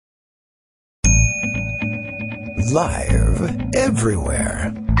Live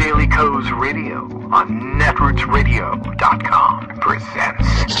everywhere. Daily Co's Radio on netrootsradio.com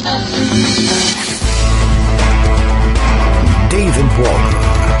presents David Waldman.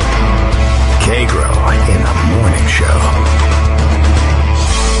 Kagro in the Morning Show.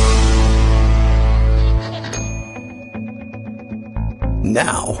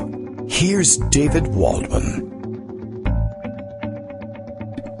 Now, here's David Waldman.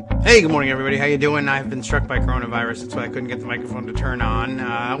 Hey, good morning, everybody. How you doing? I've been struck by coronavirus. That's why I couldn't get the microphone to turn on.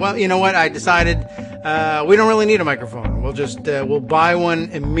 Well, you know what? I decided we don't really need a microphone. We'll buy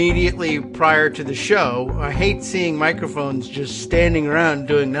one immediately prior to the show. I hate seeing microphones just standing around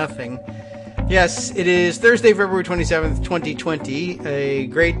doing nothing. Yes, it is Thursday, February 27th, 2020. A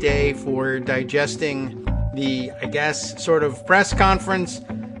great day for digesting the, I guess, sort of press conference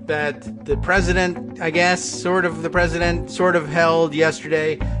that the president, sort of held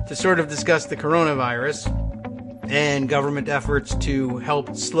yesterday to sort of discuss the coronavirus and government efforts to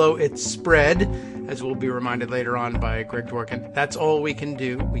help slow its spread, as we'll be reminded later on by Greg Dworkin. That's all we can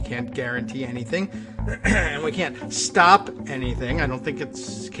do. We can't guarantee anything, and we can't stop anything. I don't think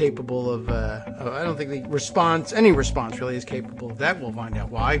it's capable of, I don't think any response really is capable of that. We'll find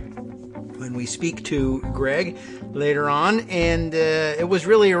out why when we speak to Greg later on. And it was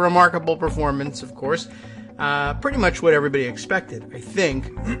really a remarkable performance, of course. Pretty much what everybody expected, I think,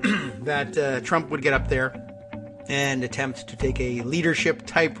 that Trump would get up there and attempt to take a leadership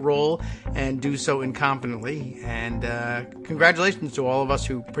type role and do so incompetently. And congratulations to all of us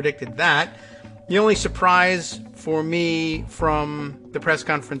who predicted that. The only surprise for me from the press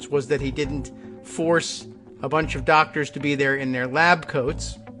conference was that he didn't force a bunch of doctors to be there in their lab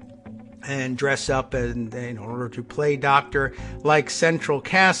coats and dress up in order to play doctor like Central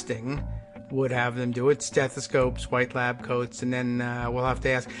Casting would have them do it. Stethoscopes, white lab coats, and then we'll have to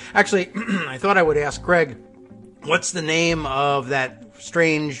ask. Actually, I thought I would ask Greg, what's the name of that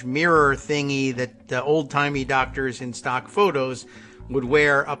strange mirror thingy that old-timey doctors in stock photos would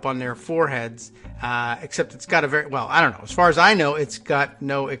wear up on their foreheads? Except it's got a I don't know. As far as I know, it's got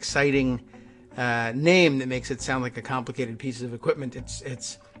no exciting name that makes it sound like a complicated piece of equipment.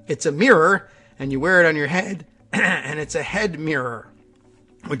 It's a mirror, and you wear it on your head, and it's a head mirror,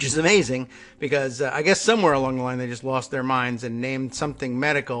 which is amazing because I guess somewhere along the line they just lost their minds and named something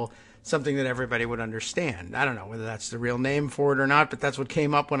medical, something that everybody would understand. I don't know whether that's the real name for it or not, but that's what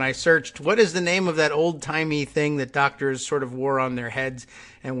came up when I searched. What is the name of that old-timey thing that doctors sort of wore on their heads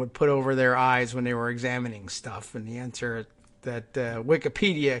and would put over their eyes when they were examining stuff? And the answer that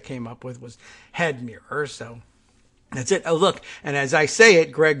Wikipedia came up with was head mirror, so that's it. Oh, look, and as I say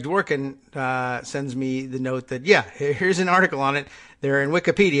it, Greg Dworkin sends me the note that, yeah, here's an article on it. They're in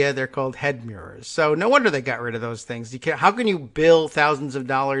Wikipedia. They're called head mirrors. So no wonder they got rid of those things. How can you bill thousands of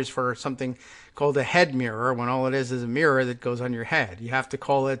dollars for something called a head mirror when all it is a mirror that goes on your head? You have to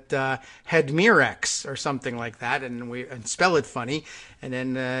call it head Mirex or something like that, and spell it funny, and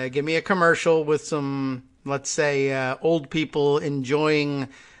then give me a commercial with some, let's say, old people enjoying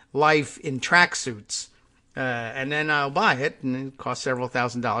life in tracksuits. And then I'll buy it, and it costs several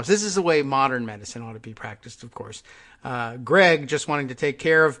 $1,000s. This is the way modern medicine ought to be practiced, of course. Greg just wanting to take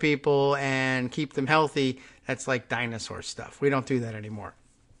care of people and keep them healthy, that's like dinosaur stuff. We don't do that anymore.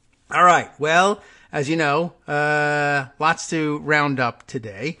 All right. Well, as you know, lots to round up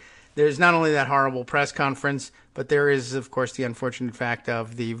today. There's not only that horrible press conference, but there is, of course, the unfortunate fact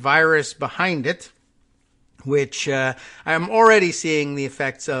of the virus behind it, which I'm already seeing the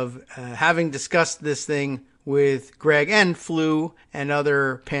effects of having discussed this thing with Greg, and flu and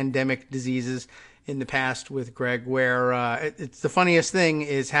other pandemic diseases in the past with Greg, where it's the funniest thing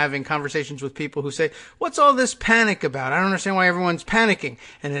is having conversations with people who say, what's all this panic about? I don't understand why everyone's panicking.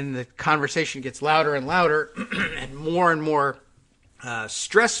 And then the conversation gets louder and louder and more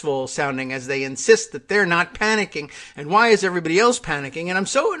stressful sounding as they insist that they're not panicking. And why is everybody else panicking? And I'm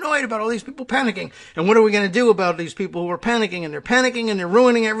so annoyed about all these people panicking. And what are we going to do about these people who are panicking? And they're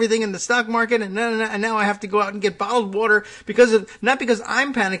ruining everything in the stock market. And now I have to go out and get bottled water not because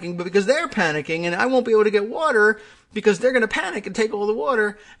I'm panicking, but because they're panicking. And I won't be able to get water because they're going to panic and take all the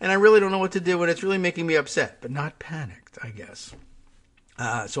water. And I really don't know what to do. And it's really making me upset, but not panicked, I guess.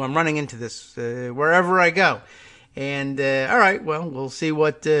 So I'm running into this wherever I go. And all right, well, we'll see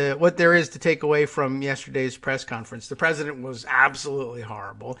what there is to take away from yesterday's press conference. The president was absolutely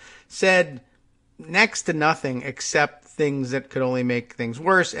horrible. Said next to nothing except things that could only make things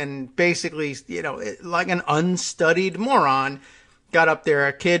worse, and basically, like an unstudied moron, got up there,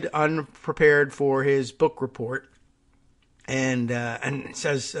 a kid unprepared for his book report, and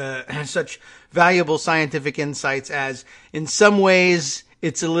says such valuable scientific insights as, in some ways,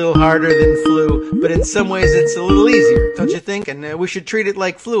 it's a little harder than flu, but in some ways it's a little easier, don't you think? And we should treat it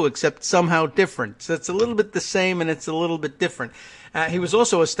like flu, except somehow different. So it's a little bit the same and it's a little bit different. He was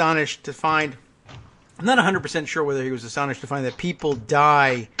also astonished to find, I'm not 100% sure whether he was astonished to find that people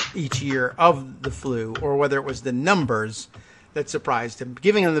die each year of the flu or whether it was the numbers that surprised him.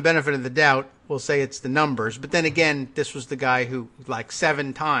 Giving him the benefit of the doubt, we'll say it's the numbers. But then again, this was the guy who, like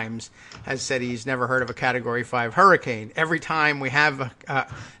 7 times, has said he's never heard of a Category 5 hurricane. Every time we have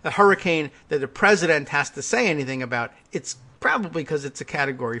a hurricane that the president has to say anything about, it's probably because it's a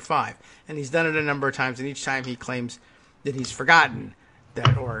Category 5. And he's done it a number of times, and each time he claims that he's forgotten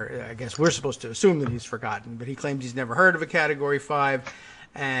that, or I guess we're supposed to assume that he's forgotten, but he claims he's never heard of a Category 5.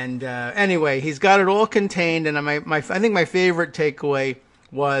 And anyway, he's got it all contained, and I think my favorite takeaway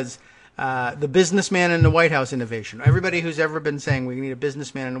was the businessman in the White House innovation. Everybody who's ever been saying we need a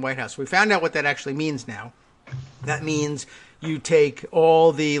businessman in the White House, we found out what that actually means now. That means you take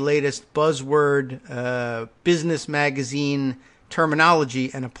all the latest buzzword business magazine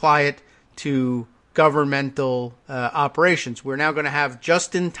terminology and apply it to governmental operations. We're now going to have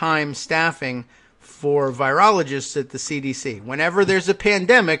just-in-time staffing for virologists at the CDC. Whenever there's a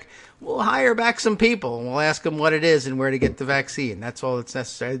pandemic, we'll hire back some people and we'll ask them what it is and where to get the vaccine. That's all that's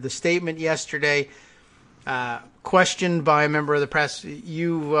necessary. The statement yesterday, questioned by a member of the press,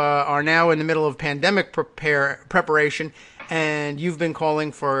 you are now in the middle of pandemic preparation, and you've been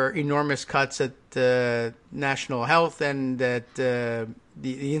calling for enormous cuts at national health and at the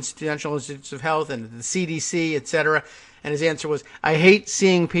National Institutes of Health and the CDC, et cetera. And his answer was, I hate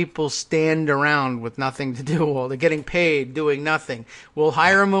seeing people stand around with nothing to do. Well, they're getting paid doing nothing. We'll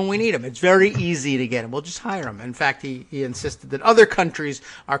hire them when we need them. It's very easy to get them. We'll just hire them. In fact, he insisted that other countries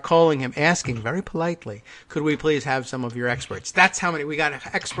are calling him, asking very politely, could we please have some of your experts? That's how many. We got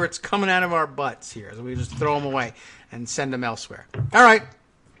experts coming out of our butts here. So we just throw them away and send them elsewhere. All right.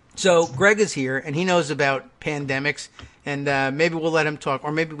 So Greg is here, and he knows about pandemics, and maybe we'll let him talk,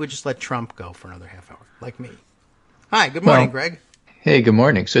 or maybe we'll just let Trump go for another half hour, like me. Hi, good morning, Greg. Hey, good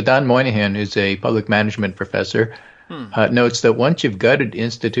morning. So Don Moynihan, who's a public management professor, notes that once you've gutted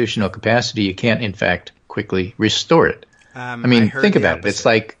institutional capacity, you can't, in fact, quickly restore it. Think about it. It's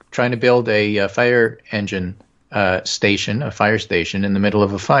like trying to build a fire engine station, a fire station, in the middle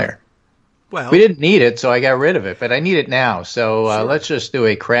of a fire. Well, we didn't need it, so I got rid of it, but I need it now. So sure. Let's just do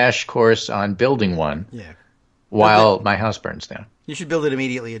a crash course on building one while my house burns down. You should build it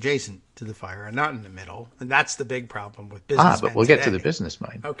immediately adjacent to the fire and not in the middle. And that's the big problem with business. But we'll get to the business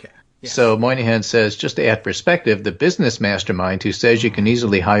mind. Okay. Yes. So Moynihan says, just to add perspective, the business mastermind who says you can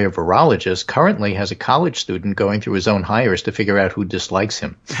easily hire virologists currently has a college student going through his own hires to figure out who dislikes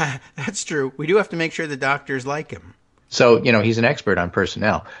him. That's true. We do have to make sure the doctors like him. So, he's an expert on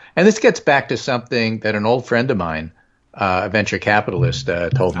personnel. And this gets back to something that an old friend of mine, a venture capitalist,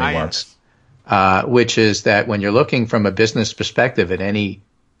 told me once. Which is that when you're looking from a business perspective at any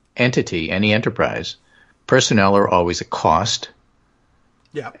entity, any enterprise, personnel are always a cost.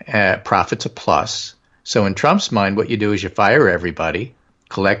 Yeah. Profit's a plus. So in Trump's mind, what you do is you fire everybody,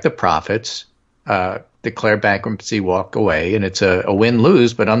 collect the profits, declare bankruptcy, walk away, and it's a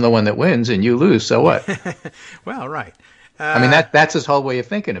win-lose, but I'm the one that wins and you lose, so what? Well, right. That's his whole way of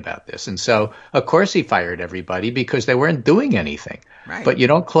thinking about this. And so, of course, he fired everybody because they weren't doing anything. Right. But you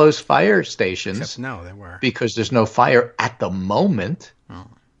don't close fire stations. Except, no, they were. Because there's no fire at the moment. Oh.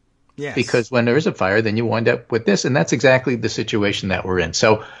 Yes. Because when there is a fire, then you wind up with this. And that's exactly the situation that we're in.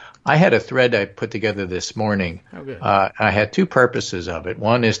 So I had a thread I put together this morning. Oh, good. I had 2 purposes of it.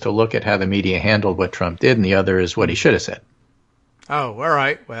 One is to look at how the media handled what Trump did, and the other is what he should have said. Oh, all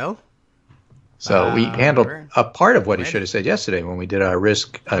right. Well. So we handled a part of what he should have said yesterday when we did our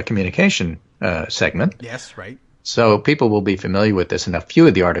risk communication segment. Yes, right. So people will be familiar with this, and a few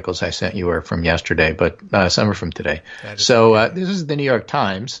of the articles I sent you are from yesterday, but some are from today. So this is the New York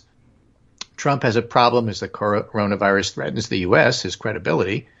Times. Trump has a problem as the coronavirus threatens the U.S., his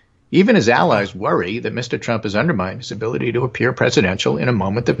credibility. Even his allies worry that Mr. Trump has undermined his ability to appear presidential in a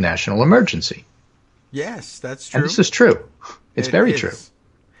moment of national emergency. Yes, that's true. And this is true. It's very true.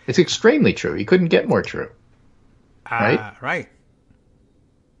 It's extremely true. He couldn't get more true. Right? Right.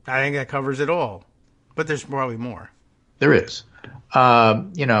 I think that covers it all. But there's probably more. There is.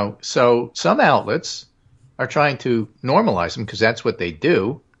 So some outlets are trying to normalize him because that's what they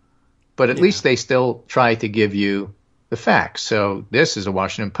do. But at least they still try to give you the facts. So this is a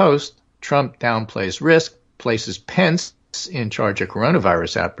Washington Post. Trump downplays risk, places Pence in charge of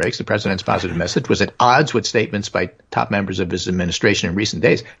coronavirus outbreaks. The president's positive message was at odds with statements by top members of his administration in recent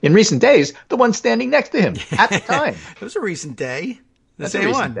days. In recent days, the one standing next to him at the time. It was a recent day. That's a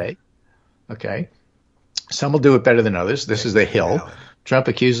recent day. Okay. Some will do it better than others. This is the Hill. Trump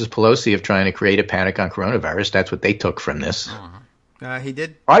accuses Pelosi of trying to create a panic on coronavirus. That's what they took from this. He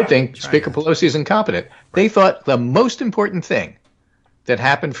did. I think Speaker Pelosi is incompetent. Right. They thought the most important thing that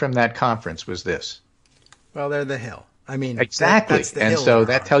happened from that conference was this. Well, they're the Hill. I mean, exactly. That's the and Hill so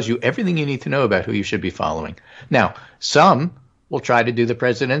that tells you everything you need to know about who you should be following. Now, some will try to do the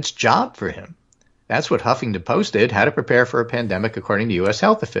president's job for him. That's what Huffington Post did, how to prepare for a pandemic according to U.S.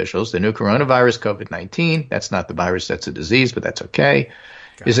 health officials. The new coronavirus, COVID-19, that's not the virus, that's a disease, but that's okay,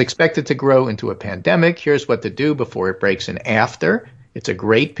 is expected to grow into a pandemic. Here's what to do before it breaks and after. It's a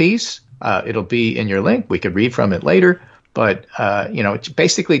great piece. It'll be in your link. We could read from it later. But, it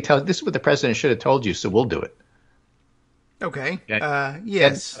basically tells this is what the president should have told you, so we'll do it. Okay.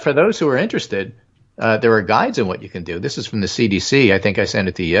 Yes. And for those who are interested, there are guides on what you can do. This is from the CDC. I think I sent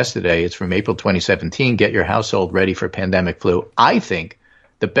it to you yesterday. It's from April 2017. Get your household ready for pandemic flu. I think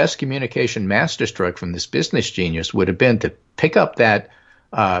the best communication masterstroke from this business genius would have been to pick up that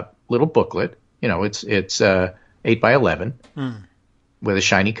little booklet. It's 8 by 11 with a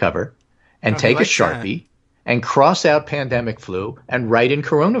shiny cover, and take a Sharpie and cross out pandemic flu and write in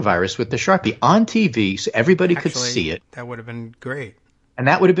coronavirus with the Sharpie on TV so everybody could see it. That would have been great. And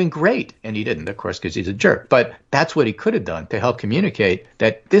that would have been great. And he didn't, of course, because he's a jerk. But that's what he could have done to help communicate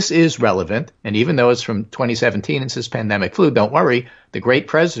that this is relevant. And even though it's from 2017 and says pandemic flu, don't worry. The great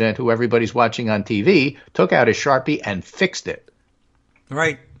president, who everybody's watching on TV, took out a Sharpie and fixed it.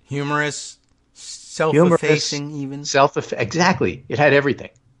 Right. Humorous, self-effacing even. Exactly. It had everything.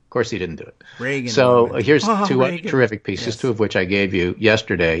 Of course, he didn't do it. Reagan. So here's two terrific pieces, two of which I gave you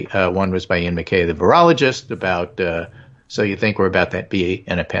yesterday. One was by Ian McKay, the virologist, about so you think we're about to be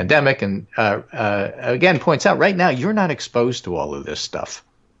in a pandemic. And again, points out right now you're not exposed to all of this stuff,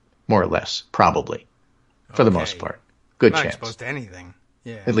 more or less, probably, for the most part. Good chance. Not exposed to anything.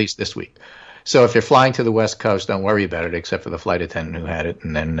 Yeah. At least this week. So if you're flying to the West Coast, don't worry about it, except for the flight attendant who had it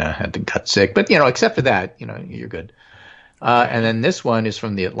and then got sick. But, except for that, you're good. And then this one is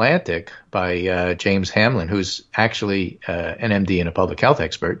from The Atlantic by James Hamlin, who's actually an MD and a public health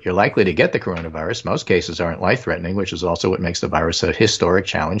expert. You're likely to get the coronavirus. Most cases aren't life-threatening, which is also what makes the virus a historic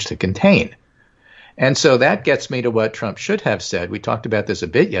challenge to contain. And so that gets me to what Trump should have said. We talked about this a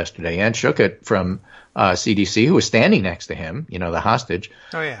bit yesterday. Ann Schuchat from CDC, who was standing next to him, the hostage,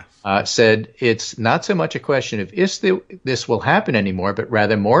 said it's not so much a question of if this will happen anymore, but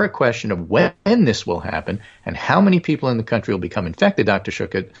rather more a question of when this will happen and how many people in the country will become infected. Dr.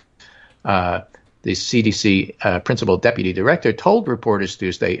 Schuchat, the CDC principal deputy director, told reporters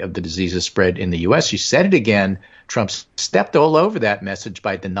Tuesday of the disease's spread in the U.S. She said it again. Trump stepped all over that message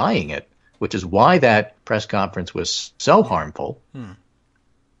by denying it, which is why that press conference was so harmful.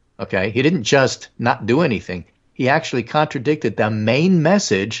 Okay, he didn't just not do anything. He actually contradicted the main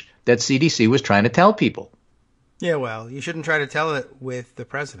message that CDC was trying to tell people. Yeah, well, you shouldn't try to tell it with the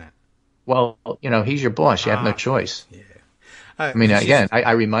president. Well, he's your boss. You have no choice. Yeah. I mean, again,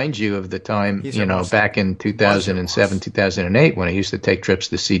 I remind you of the time, back in 2007, 2008, when I used to take trips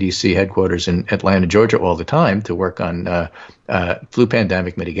to CDC headquarters in Atlanta, Georgia all the time to work on flu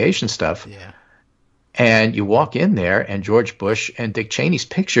pandemic mitigation stuff. Yeah. And you walk in there, and George Bush and Dick Cheney's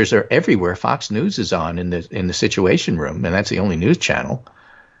pictures are everywhere. Fox News is on in the Situation Room, and that's the only news channel.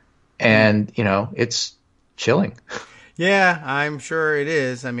 And, it's chilling. Yeah, I'm sure it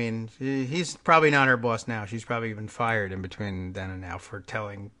is. I mean, he's probably not her boss now. She's probably been fired in between then and now for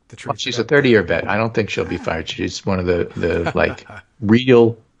telling the truth. Well, she's a 30-year vet. I don't think she'll be fired. She's one of the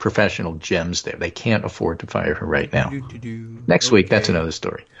real professional gems there. They can't afford to fire her right now. Next week, that's another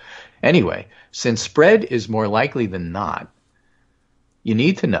story. Anyway, since spread is more likely than not, you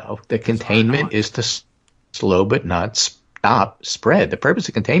need to know that containment is to slow but not stop spread. The purpose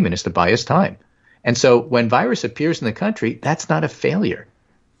of containment is to buy us time. And so when virus appears in the country, that's not a failure.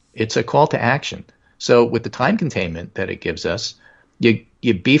 It's a call to action. So with the time containment that it gives us,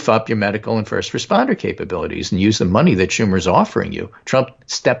 you beef up your medical and first responder capabilities and use the money that Schumer's offering you. Trump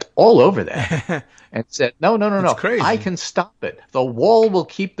stepped all over that and said, no, crazy. I can stop it. The wall will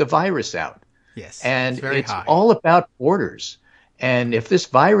keep the virus out. Yes, and it's all about borders. And if this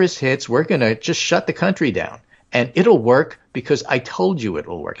virus hits, we're going to just shut the country down. And it'll work because I told you it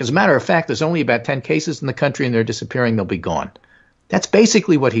will work. As a matter of fact, there's only about 10 cases in the country and they're disappearing. They'll be gone. That's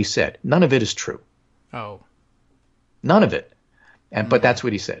basically what he said. None of it is true. Oh. None of it. But that's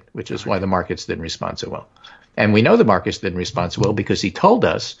what he said, which is why the markets didn't respond so well. And we know the markets didn't respond so well because he told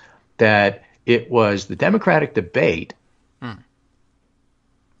us that it was the Democratic debate on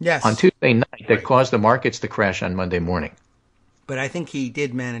Tuesday night that caused the markets to crash on Monday morning. But I think he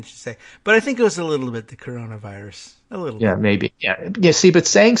did manage to say, but I think it was a little bit the coronavirus. A little bit. Yeah, maybe. Yeah, see, but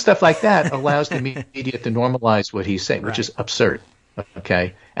saying stuff like that allows the media to normalize what he's saying, which is absurd.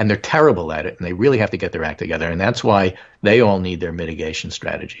 Okay. And they're terrible at it, and they really have to get their act together. And that's why they all need their mitigation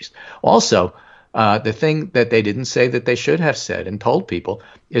strategies. Also, the thing that they didn't say that they should have said and told people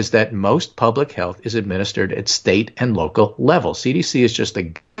is that most public health is administered at state and local level. CDC is just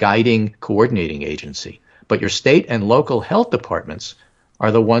a guiding, coordinating agency. But your state and local health departments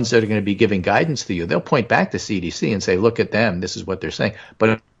are the ones that are going to be giving guidance to you. They'll point back to CDC and say, look at them, this is what they're saying.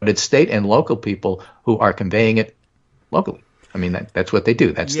 But it's state and local people who are conveying it locally. I mean, that's what they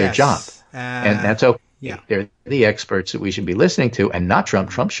do. That's their job. And that's okay. Yeah. They're the experts that we should be listening to, and not Trump.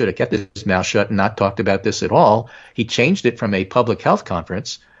 Trump should have kept his mouth shut and not talked about this at all. He changed it from a public health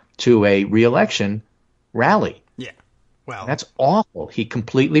conference to a re-election rally. Yeah. Well, that's awful. He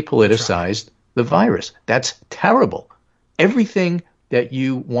completely politicized the virus. That's terrible. Everything that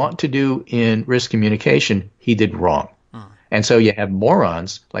you want to do in risk communication, he did wrong. And so you have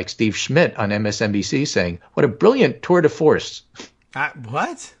morons like Steve Schmidt on MSNBC saying, what a brilliant tour de force.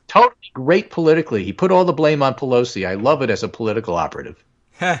 What? Totally great politically. He put all the blame on Pelosi. I love it as a political operative.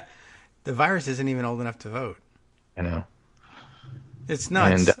 The virus isn't even old enough to vote. I know. It's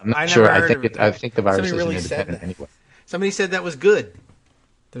nuts. And I'm not sure. I think the virus really isn't independent anyway. Somebody said that was good.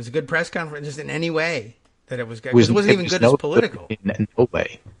 There was a good press conference just in any way that it was good. It wasn't even good as political. In no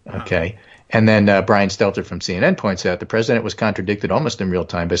way. Okay. And then Brian Stelter from CNN points out the president was contradicted almost in real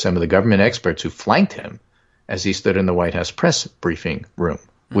time by some of the government experts who flanked him as he stood in the White House press briefing room,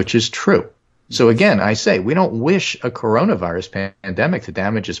 which is true. So again, I say we don't wish a coronavirus pandemic to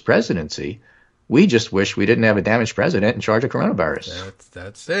damage his presidency. We just wish we didn't have a damaged president in charge of coronavirus.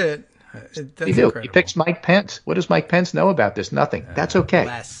 That's it. He picks Mike Pence. What does Mike Pence know about this? Nothing. That's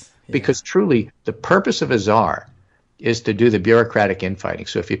okay. Because truly, the purpose of a czar is to do the bureaucratic infighting.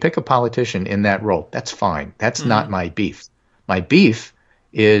 So if you pick a politician in that role, that's fine. That's not my beef. My beef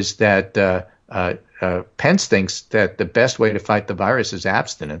is that Pence thinks that the best way to fight the virus is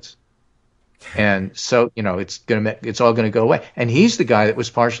abstinence. And so, it's all going to go away. And he's the guy that was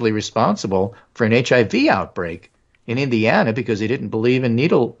partially responsible for an HIV outbreak in Indiana because he didn't believe in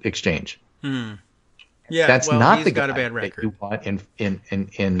needle exchange. Yeah, that's not the guy got a bad record. That you want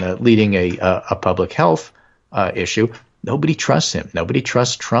in leading a public health issue. Nobody trusts him. Nobody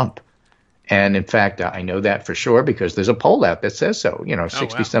trusts Trump. And in fact, I know that for sure because there's a poll out that says so.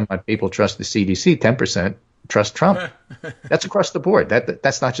 60-some odd people trust the CDC, 10% trust Trump. That's across the board.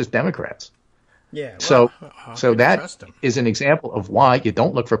 That's not just Democrats. Yeah. So that is an example of why you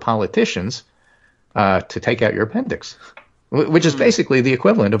don't look for politicians to take out your appendix, which is basically the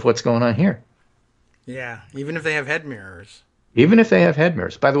equivalent of what's going on here. Yeah, even if they have head mirrors. Even if they have head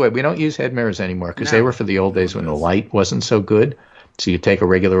mirrors. By the way, we don't use head mirrors anymore because they were for the old days when the light wasn't so good. So you take a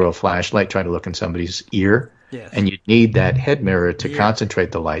regular old flashlight, try to look in somebody's ear, and you need that head mirror to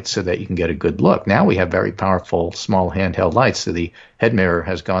concentrate the light so that you can get a good look. Now we have very powerful small handheld lights, so the head mirror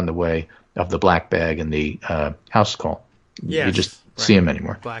has gone the way of the black bag and the house call. Yes, you just see them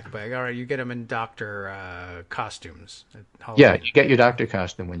anymore. Black bag. All right, you get them in doctor costumes. Yeah, you get your doctor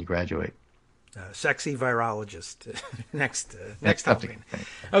costume when you graduate. Sexy virologist. next Halloween.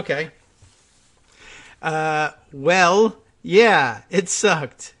 Okay. Well, yeah, it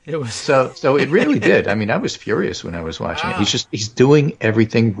sucked. It was so it really did. I mean, I was furious when I was watching it. He's doing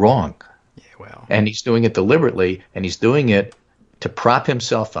everything wrong. Yeah, well. And he's doing it deliberately, and he's doing it to prop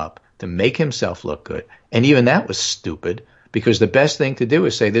himself up, to make himself look good. And even that was stupid because the best thing to do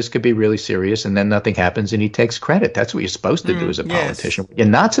is say this could be really serious and then nothing happens and he takes credit. That's what you're supposed to do as a politician. What you're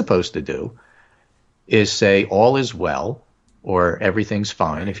not supposed to do is say all is well or everything's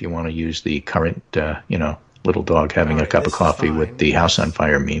fine if you want to use the current, little dog having a cup of coffee with the house on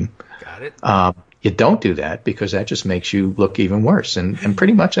fire meme. Got it. You don't do that because that just makes you look even worse. And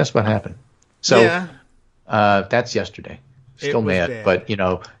pretty much that's what happened. So that's yesterday. Still mad. Bad. But,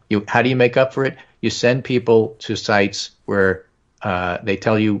 how do you make up for it? You send people to sites where they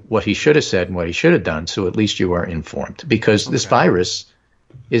tell you what he should have said and what he should have done, so at least you are informed. Because this virus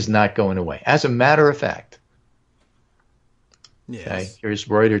is not going away. As a matter of fact, here's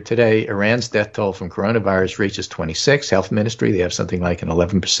Reuters today. Iran's death toll from coronavirus reaches 26. Health Ministry, they have something like an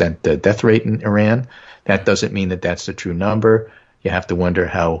 11% death rate in Iran. That doesn't mean that that's the true number. You have to wonder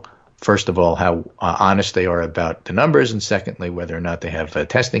first of all, how honest they are about the numbers, and secondly, whether or not they have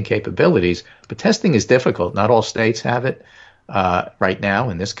testing capabilities. But testing is difficult. Not all states have it right now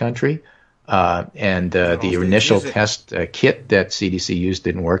in this country. And the initial test kit that CDC used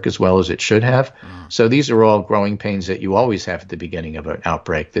didn't work as well as it should have. So these are all growing pains that you always have at the beginning of an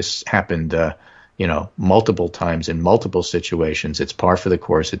outbreak. This happened, multiple times in multiple situations. It's par for the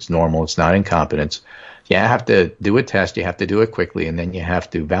course. It's normal. It's not incompetence. You have to do a test. You have to do it quickly, and then you have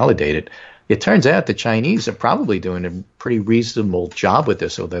to validate it. It turns out the Chinese are probably doing a pretty reasonable job with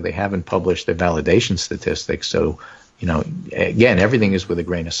this, although they haven't published their validation statistics. So, again, everything is with a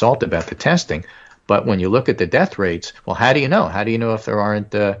grain of salt about the testing. But when you look at the death rates, well, how do you know? How do you know if there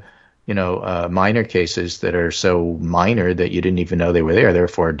aren't, minor cases that are so minor that you didn't even know they were there,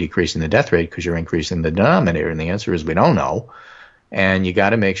 therefore decreasing the death rate because you're increasing the denominator? And the answer is we don't know. And you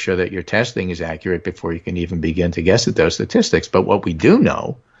got to make sure that your testing is accurate before you can even begin to guess at those statistics. But what we do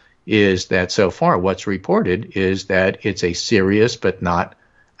know is that so far what's reported is that it's a serious but not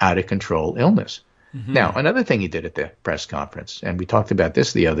out of control illness. Mm-hmm. Now, another thing he did at the press conference, and we talked about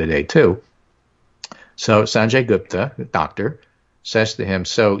this the other day too. So Sanjay Gupta, the doctor, says to him,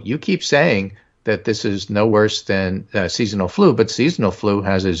 so you keep saying that this is no worse than seasonal flu, but seasonal flu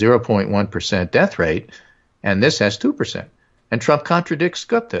has a 0.1% death rate, and this has 2%. And Trump contradicts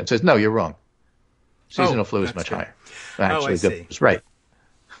Gupta and says, no, you're wrong. Seasonal flu is much higher. Actually, Gupta was right.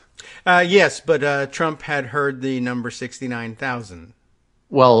 Yes, but Trump had heard the number 69,000.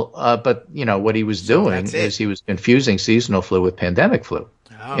 Well, but, what he was doing is he was confusing seasonal flu with pandemic flu.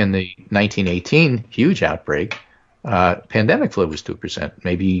 Oh. In the 1918 huge outbreak, pandemic flu was 2%,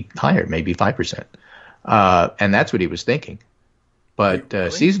 maybe higher, maybe 5%. And that's what he was thinking. But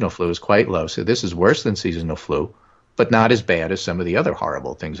really? Seasonal flu is quite low. So this is worse than seasonal flu, but not as bad as some of the other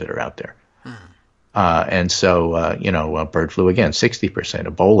horrible things that are out there. And so, bird flu, again, 60%.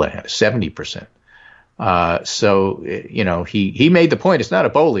 Ebola had 70%. So, he made the point. It's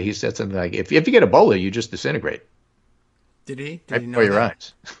not Ebola. He said something like, if you get Ebola, you just disintegrate. Did he? Right before your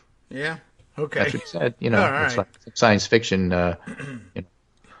eyes. Yeah. Okay. That's what he said. Right. It's like science fiction. Well,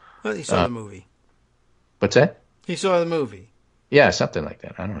 he saw the movie. What's that? He saw the movie. Yeah, something like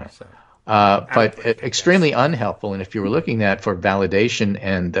that. I don't know. So, but extremely unhelpful. And if you were looking at for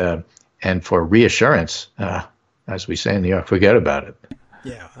validation and for reassurance, as we say in New York, forget about it.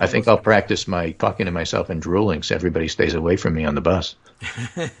 Yeah. I think I'll practice my talking to myself and drooling so everybody stays away from me on the bus.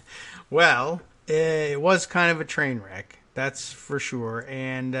 Well, it was kind of a train wreck. That's for sure.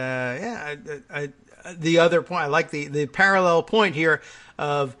 And the other point, I like the parallel point here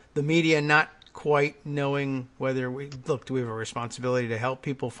of the media not quite knowing whether do we have a responsibility to help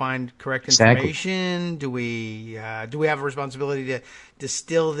people find correct information? Exactly. Do we have a responsibility to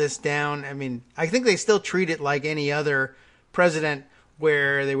distill this down? I mean, I think they still treat it like any other president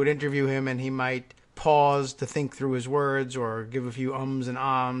where they would interview him and he might pause to think through his words or give a few ums and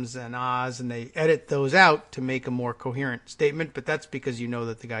ahs and ahs, and they edit those out to make a more coherent statement. But that's because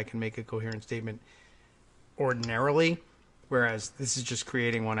that the guy can make a coherent statement ordinarily, whereas this is just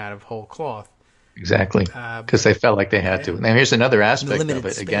creating one out of whole cloth. Exactly, because they felt like they had to. Now, here's another aspect of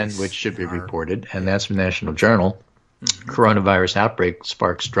it, again, which should be reported, and that's from National Journal. Mm-hmm. Coronavirus outbreak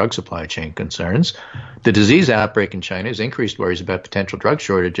sparks drug supply chain concerns. The disease outbreak in China has increased worries about potential drug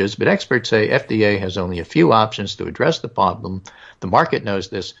shortages, but experts say FDA has only a few options to address the problem. The market knows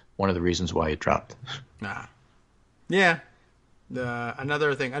this, one of the reasons why it dropped. Yeah.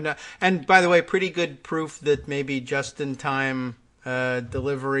 Another thing. And by the way, pretty good proof that maybe just-in-time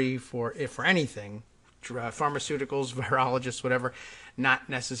delivery for anything, pharmaceuticals, virologists, whatever, not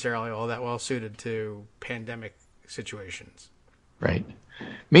necessarily all that well suited to pandemic situations. Right.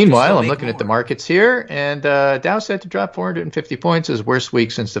 Meanwhile, I'm looking at the markets here, and Dow set to drop 450 points, his worst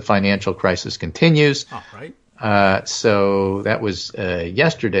week since the financial crisis continues. All right. So that was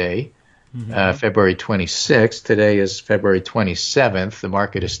yesterday, February 26th. Today is February 27th. The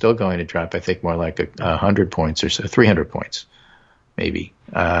market is still going to drop, I think, more like 100 points or so, 300 points, maybe.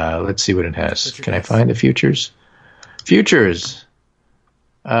 Let's see what it has. Can I find the futures? Futures.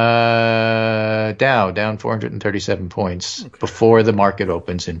 Dow down 437 points before the market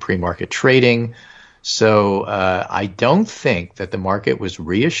opens in pre-market trading. So I don't think that the market was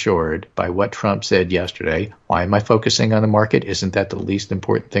reassured by what Trump said yesterday. Why am I focusing on the market? Isn't that the least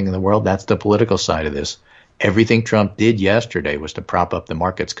important thing in the world? That's the political side of this. Everything Trump did yesterday was to prop up the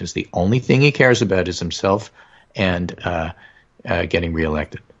markets because the only thing he cares about is himself and getting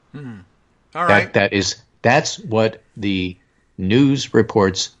reelected. All right. That's what the news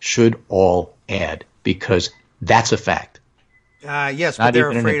reports should all add, because that's a fact. Yes, but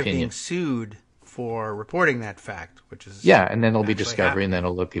they're afraid of being sued for reporting that fact, which is and then there'll be discovery, and then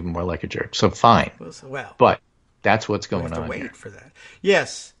it'll look even more like a jerk. So fine, but that's what's going on. Wait for that.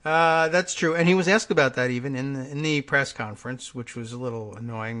 Yes, that's true. And he was asked about that even in the press conference, which was a little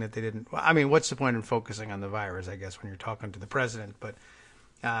annoying that they didn't. I mean, what's the point in focusing on the virus? I guess when you're talking to the president, but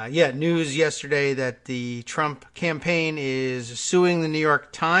News yesterday that the Trump campaign is suing the New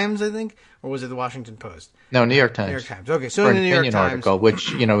York Times, I think, or was it the Washington Post? No, New York Times. New York Times. Okay, suing the New York Times article,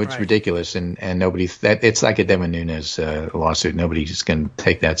 which it's right. ridiculous, and it's like a Devin Nunes lawsuit. Nobody's going to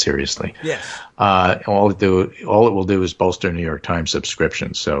take that seriously. Yes. All it will do is bolster New York Times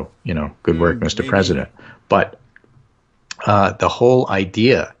subscriptions. So good work, Mr. Maybe. President. But the whole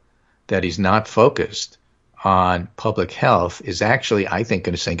idea that he's not focused on public health is actually, I think,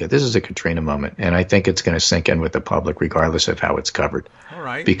 going to sink in. This is a Katrina moment, and I think it's going to sink in with the public regardless of how it's covered. All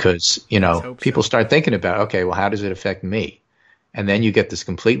right. Because, people start thinking about, okay, well, how does it affect me? And then you get this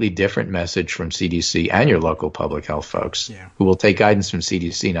completely different message from CDC and your local public health folks who will take guidance from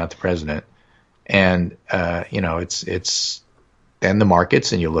CDC, not the president. And, it's then the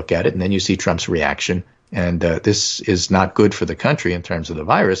markets, and you look at it, and then you see Trump's reaction. And this is not good for the country in terms of the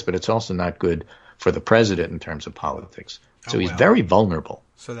virus, but it's also not good for the president in terms of politics. So he's very vulnerable.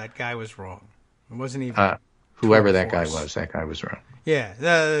 So that guy was wrong. It wasn't even whoever that guy was wrong. Yeah,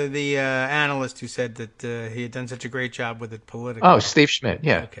 the analyst who said that he had done such a great job with it politically. Oh, Steve Schmidt,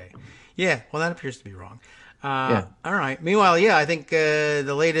 yeah. Okay. Yeah, well, that appears to be wrong. All right. Meanwhile, I think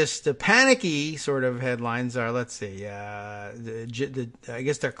the latest panicky sort of headlines are, let's see, I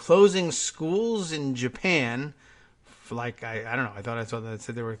guess they're closing schools in Japan. I don't know. I thought I saw that it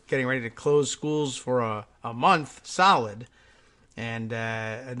said they were getting ready to close schools for a month solid. And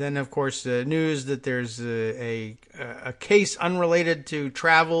then, of course, news that there's a case unrelated to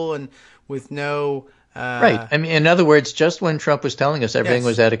travel and with no... right. I mean, in other words, just when Trump was telling us everything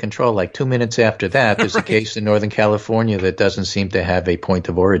was out of control, like 2 minutes after that, there's a case in Northern California that doesn't seem to have a point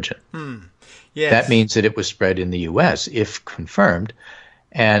of origin. Yes. That means that it was spread in the U.S., if confirmed.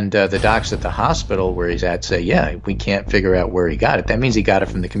 And the docs at the hospital where he's at say, we can't figure out where he got it. That means he got it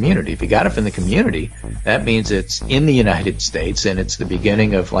from the community. If he got it from the community, that means it's in the United States, and it's the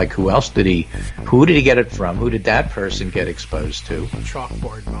beginning of, like, who did he get it from? Who did that person get exposed to?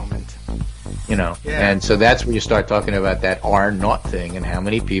 Chalkboard moment. And so that's where you start talking about that R0 thing and how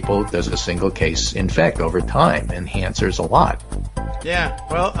many people does a single case infect over time, and the answer is a lot. Yeah,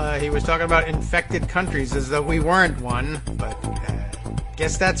 well, he was talking about infected countries as though we weren't one, but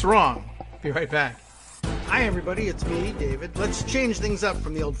guess that's wrong. Be right back. Hi, everybody. It's me, David. Let's change things up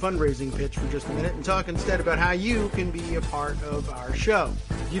from the old fundraising pitch for just a minute and talk instead about how you can be a part of our show.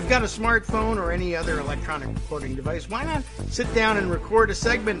 If you've got a smartphone or any other electronic recording device, why not sit down and record a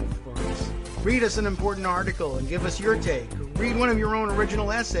segment for us? Read us an important article and give us your take. Read one of your own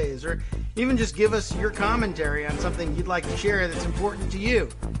original essays, or even just give us your commentary on something you'd like to share that's important to you.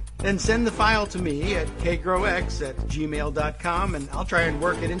 Then send the file to me at kagrox@gmail.com, and I'll try and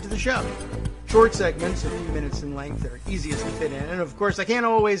work it into the show. Short segments, a few minutes in length, are easiest to fit in. And of course, I can't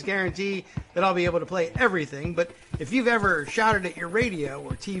always guarantee that I'll be able to play everything, but if you've ever shouted at your radio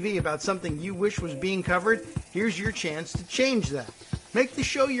or TV about something you wish was being covered, here's your chance to change that. Make the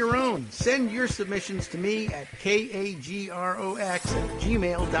show your own. Send your submissions to me at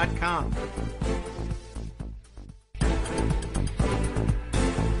kagrox@gmail.com.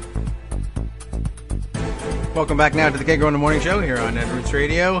 Welcome back now to the Kagro in the Morning Show here on Roots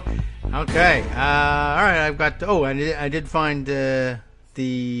Radio. Okay, all right, I've got, I did find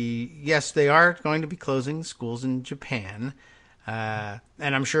yes, they are going to be closing schools in Japan.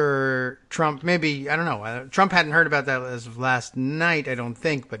 And I'm sure Trump, maybe, I don't know, Trump hadn't heard about that as of last night, I don't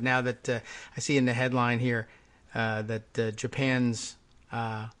think, but now that I see in the headline here that Japan's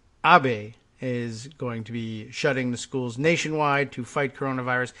Abe is going to be shutting the schools nationwide to fight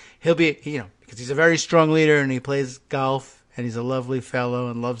coronavirus. He'll be, because he's a very strong leader and he plays golf and he's a lovely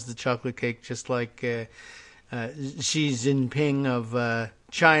fellow and loves the chocolate cake just like Xi Jinping of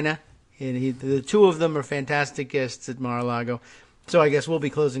China. And the two of them are fantastic guests at Mar-a-Lago. So I guess we'll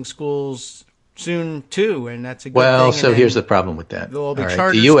be closing schools soon too, and that's a good thing. Well, so here's the problem with that. All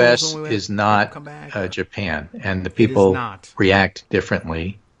right. The U.S. is not Japan, and the people react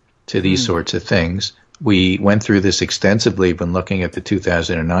differently to these sorts of things. We went through this extensively when looking at the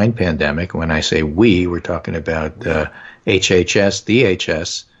 2009 pandemic. When I say we, we're talking about HHS,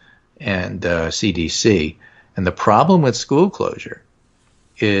 DHS, and CDC. And the problem with school closure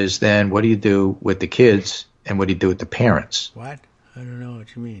is then what do you do with the kids and what do you do with the parents? What? I don't know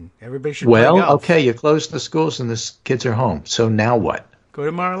what you mean. Everybody should play golf. Okay, you close the schools and the kids are home. So now what? Go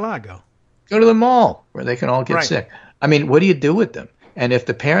to Mar-a-Lago. Go to the mall where they can all get sick. I mean, what do you do with them? And if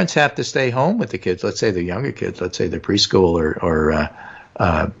the parents have to stay home with the kids, let's say they're younger kids, let's say they're preschool or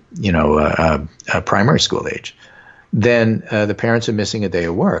primary school age, then the parents are missing a day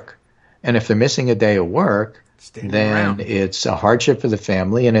of work. And if they're missing a day of work, then it's a hardship for the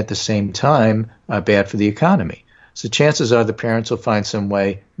family and at the same time bad for the economy. So chances are the parents will find some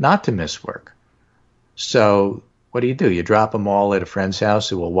way not to miss work. So what do? You drop them all at a friend's house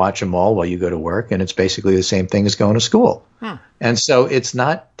who will watch them all while you go to work, and it's basically the same thing as going to school. And so it's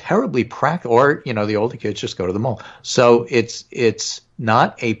not terribly practical. Or, the older kids just go to the mall. So it's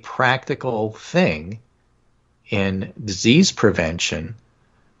not a practical thing in disease prevention,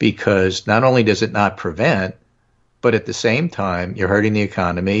 because not only does it not prevent, but at the same time, you're hurting the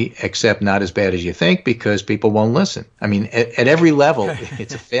economy, except not as bad as you think, because people won't listen. I mean, at every level,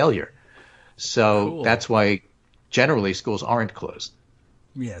 it's a failure. So That's why generally schools aren't closed.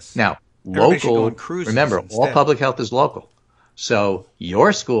 Yes. Now, Everybody should go local, on cruises remember, instead. all public health is local. So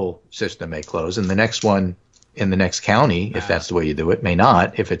your school system may close, and the next one in the next county, if that's the way you do it, may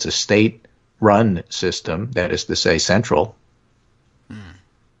not. If it's a state-run system, that is to say central,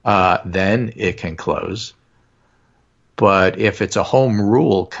 then it can close. But if it's a home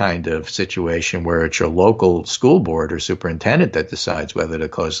rule kind of situation where it's your local school board or superintendent that decides whether to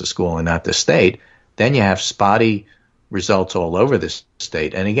close the school and not the state, then you have spotty results all over the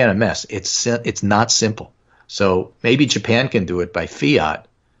state. And again, a mess. It's not simple. So maybe Japan can do it by fiat,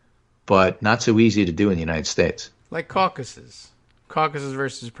 but not so easy to do in the United States. Like caucuses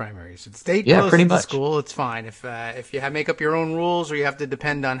versus primaries. If the state Yeah, closes pretty the much. school, it's fine. If you make up your own rules, or you have to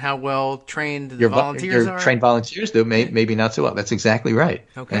depend on how well trained the volunteers your are. trained volunteers do, maybe not so well. That's exactly right.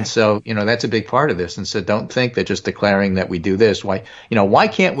 Okay. And so, that's a big part of this. And so don't think that just declaring that we do this, why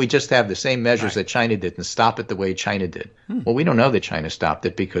can't we just have the same measures that China did and stop it the way China did? Well, we don't know that China stopped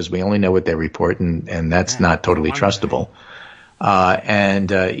it because we only know what they report, and that's not totally trustable.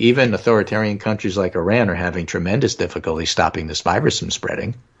 And even authoritarian countries like Iran are having tremendous difficulty stopping this virus from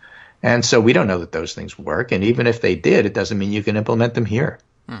spreading. And so we don't know that those things work. And even if they did, it doesn't mean you can implement them here.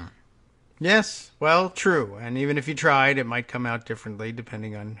 Yes, well, true. And even if you tried, it might come out differently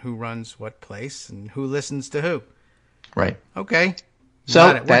depending on who runs what place and who listens to who. Right. Okay.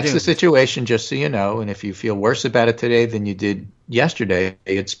 So that's the situation, just so you know. And if you feel worse about it today than you did yesterday,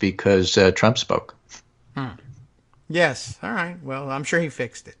 it's because Trump spoke. Yes. All right. Well, I'm sure he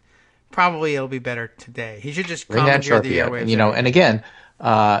fixed it. Probably it'll be better today. He should just Bring that commandeer the Sharpie out. airwaves. And again,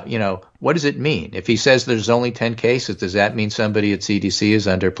 what does it mean? If he says there's only 10 cases, does that mean somebody at CDC is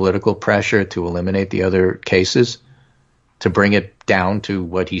under political pressure to eliminate the other cases, to bring it down to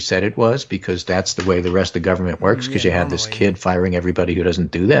what he said it was? Because that's the way the rest of the government works, because you have this kid firing everybody who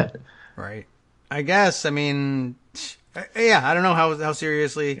doesn't do that. Right. I guess. I mean, yeah, I don't know how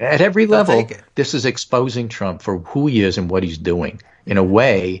seriously. At every level, take it. This is exposing Trump for who he is and what he's doing in a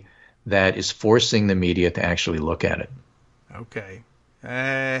way that is forcing the media to actually look at it. Okay.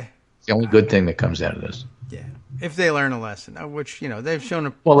 It's the only good thing that comes out of this. Yeah. If they learn a lesson, which, they've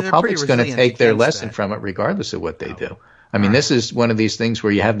shown Well, the they're public's pretty going to take their resilient lesson against from it regardless of what they do. I mean, this is one of these things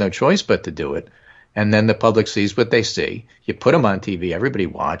where you have no choice but to do it. And then the public sees what they see. You put them on TV, everybody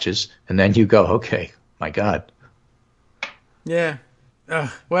watches, and then you go, okay, my God. Yeah.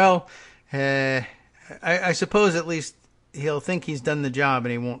 Well, I suppose at least he'll think he's done the job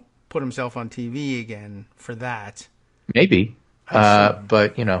and he won't put himself on TV again for that. Maybe. But,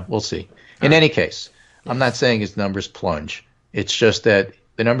 we'll see. In any case, I'm not saying his numbers plunge. It's just that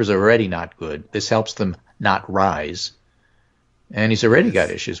the numbers are already not good. This helps them not rise. And he's already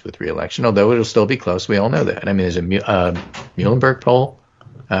got issues with re-election, although it'll still be close. We all know that. I mean, there's a Muhlenberg poll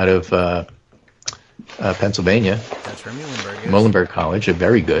out of Pennsylvania. That's where Muhlenberg is. Muhlenberg College, are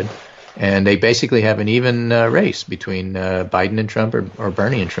very good. And they basically have an even race between Biden and Trump or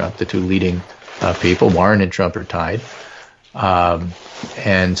Bernie and Trump, the two leading people. Warren and Trump are tied.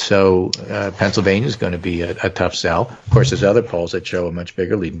 And so Pennsylvania is going to be a tough sell. Of course, there's other polls that show a much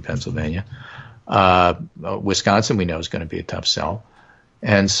bigger lead in Pennsylvania. Wisconsin, we know, is going to be a tough sell.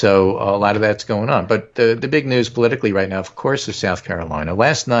 And so a lot of that's going on. But the big news politically right now, of course, is South Carolina.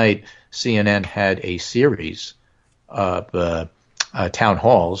 Last night, CNN had a series of town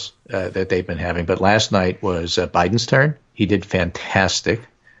halls that they've been having. But last night was Biden's turn. He did fantastic.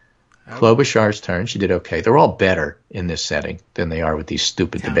 Klobuchar's turn. She did okay. They're all better in this setting than they are with these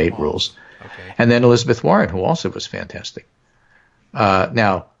stupid debate rules. Okay. And then Elizabeth Warren, who also was fantastic.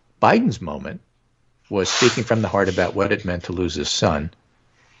 Now, Biden's moment was speaking from the heart about what it meant to lose his son.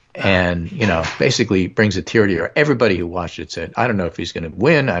 And, basically brings a tear to your eye. Everybody who watched it said, I don't know if he's going to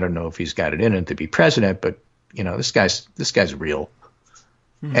win. I don't know if he's got it in him to be president, but, this guy's real.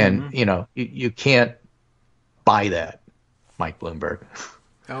 Mm-hmm. And, you can't buy that, Mike Bloomberg.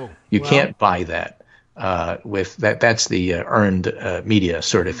 You can't buy that with that. That's the earned media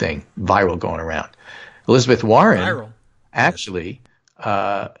sort of thing, viral going around. Elizabeth Warren, actually,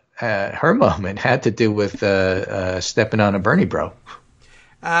 her moment had to do with stepping on a Bernie bro.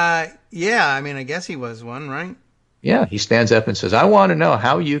 Yeah, I mean, I guess he was one, right? Yeah, he stands up and says, I want to know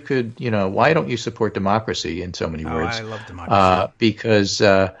how you could, why don't you support democracy in so many words? I love democracy. Because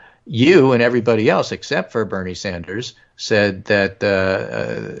you and everybody else, except for Bernie Sanders, said that,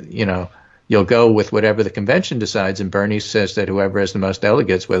 you'll go with whatever the convention decides. And Bernie says that whoever has the most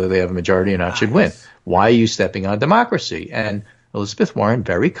delegates, whether they have a majority or not, should win. Why are you stepping on democracy? And Elizabeth Warren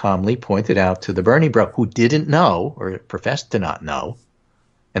very calmly pointed out to the Bernie bro, who didn't know or professed to not know,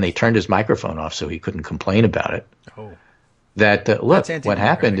 and they turned his microphone off so he couldn't complain about it. Oh. That look, what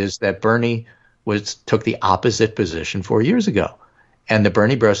happened is that Bernie took the opposite position 4 years ago, and the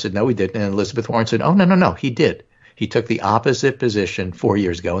Bernie bro said no, he didn't, and Elizabeth Warren said, oh no, he did. He took the opposite position 4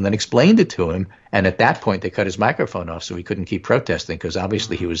 years ago, and then explained it to him. And at that point, they cut his microphone off so he couldn't keep protesting because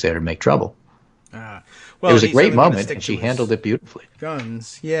obviously he was there to make trouble. Well, it was a great moment, and she handled it beautifully.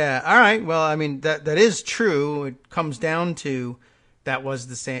 Guns, yeah. All right. Well, I mean that is true. It comes down to that was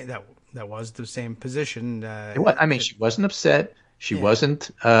the same position. She wasn't upset. She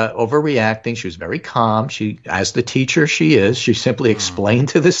wasn't overreacting. She was very calm. She, as the teacher she is, she simply explained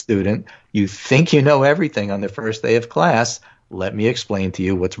to the student, "You think you know everything on the first day of class. Let me explain to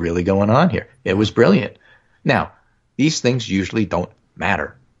you what's really going on here." It was brilliant. Now, these things usually don't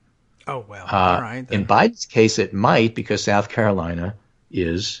matter. Oh, well, all right. In Biden's case, it might, because South Carolina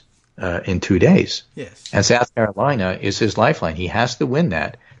is in 2 days. Yes. And South Carolina is his lifeline. He has to win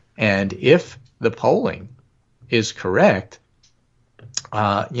that. And if the polling is correct,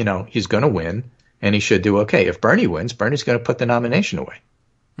 he's going to win, and he should do okay. If Bernie wins, Bernie's going to put the nomination away.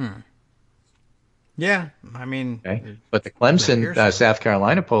 Yeah, I mean. Okay. But the Clemson, South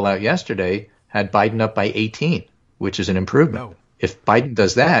Carolina poll out yesterday had Biden up by 18, which is an improvement. No. If Biden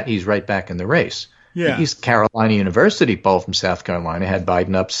does that, he's right back in the race. Yeah. The East Carolina University poll from South Carolina had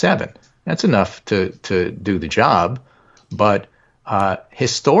Biden up 7. That's enough to do the job. But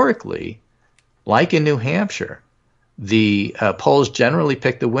historically, like in New Hampshire, the polls generally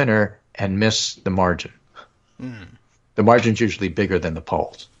pick the winner and miss the margin. The margin's usually bigger than the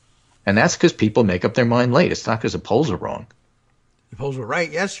polls. And that's because people make up their mind late. It's not because the polls are wrong. The polls were right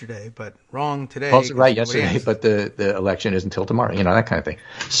yesterday, but wrong today. Polls are right yesterday, but the election isn't until tomorrow, that kind of thing.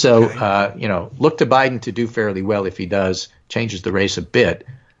 So, look to Biden to do fairly well. If he does, changes the race a bit.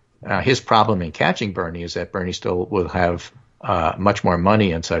 His problem in catching Bernie is that Bernie still will have much more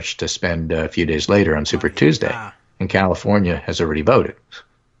money and such to spend a few days later on Super Tuesday. And California has already voted.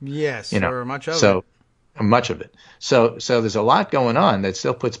 Yes, or much of it. Much of it. So there's a lot going on that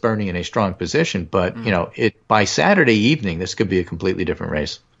still puts Bernie in a strong position. But, by Saturday evening, this could be a completely different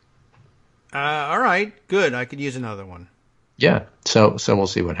race. All right. Good. I could use another one. Yeah. So we'll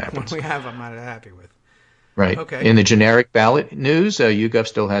see what happens. What we have, I'm not happy with. Right. Okay. In the generic ballot news, YouGov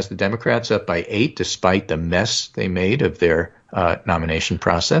still has the Democrats up by 8, despite the mess they made of their nomination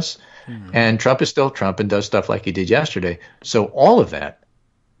process. And Trump is still Trump and does stuff like he did yesterday. So all of that,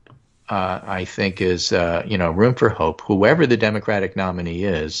 I think, is room for hope. Whoever the Democratic nominee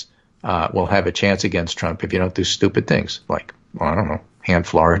is will have a chance against Trump if you don't do stupid things like, I don't know, hand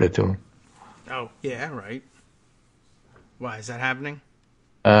Florida to him. Oh, yeah, right. Why, is that happening?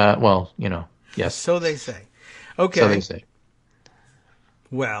 Yes. So they say. Okay. So they say.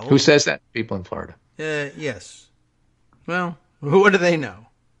 Well. Who says that? People in Florida. Yes. Well, what do they know?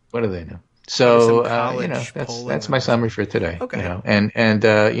 What do they know? So, that's my summary for today. Okay. And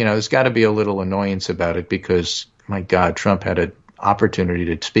there's got to be a little annoyance about it because, my God, Trump had an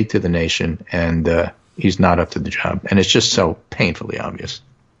opportunity to speak to the nation, and he's not up to the job. And it's just so painfully obvious.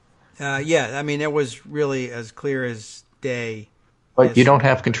 Yeah, I mean, it was really as clear as day. But you don't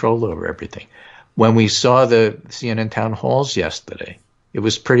have control over everything. When we saw the CNN town halls yesterday, it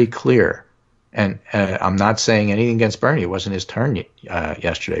was pretty clear. And I'm not saying anything against Bernie. It wasn't his turn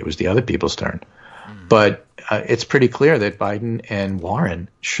yesterday. It was the other people's turn. But it's pretty clear that Biden and Warren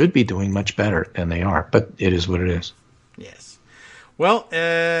should be doing much better than they are. But it is what it is. Yes. Well,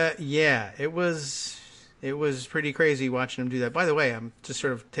 it was pretty crazy watching him do that. By the way, I'm just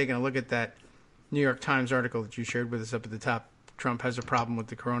sort of taking a look at that New York Times article that you shared with us up at the top. Trump has a problem with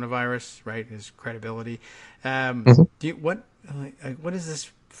the coronavirus, right? His credibility. What is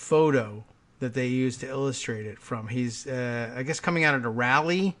this photo that they use to illustrate it from? He's, I guess, coming out at a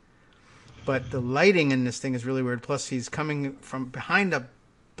rally, but the lighting in this thing is really weird. Plus, he's coming from behind a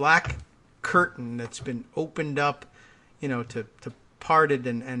black curtain that's been opened up, to parted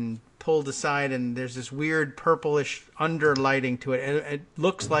and pulled aside, and there's this weird purplish underlighting to it. And it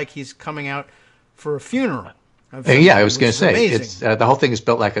looks like he's coming out for a funeral. Yeah, I was going to say, it's the whole thing is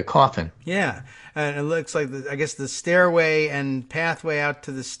built like a coffin. Yeah, and it looks like, I guess, the stairway and pathway out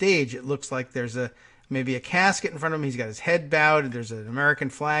to the stage, it looks like there's maybe a casket in front of him. He's got his head bowed, and there's an American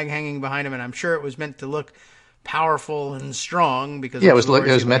flag hanging behind him, and I'm sure it was meant to look powerful and strong because it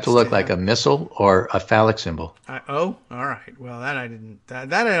was meant to look like a missile or a phallic symbol. All right. Well, that I didn't.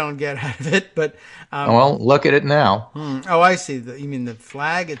 That I don't get out of it. But well, look at it now. Oh, I see. You mean the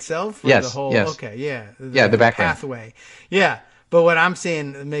flag itself? Or yes. The whole, yes. Okay. Yeah. The background pathway. Yeah. But what I'm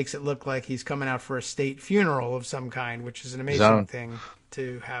seeing makes it look like he's coming out for a state funeral of some kind, which is an amazing thing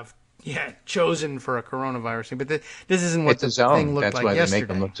to have. Yeah, chosen for a coronavirus thing. But this isn't what the thing looked like yesterday. That's why they make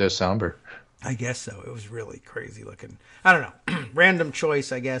them look so somber. I guess so. It was really crazy looking. I don't know. Random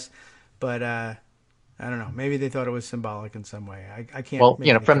choice, I guess. But I don't know. Maybe they thought it was symbolic in some way. I can't.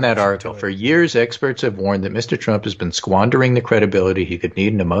 Well, from that article, for years, experts have warned that Mr. Trump has been squandering the credibility he could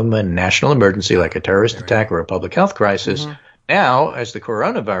need in a moment of national emergency like a terrorist attack or a public health crisis. Mm-hmm. Now, as the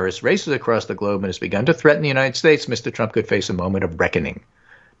coronavirus races across the globe and has begun to threaten the United States, Mr. Trump could face a moment of reckoning.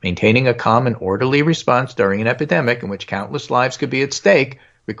 Maintaining a calm and orderly response during an epidemic in which countless lives could be at stake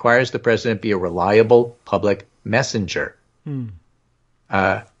requires the president be a reliable public messenger.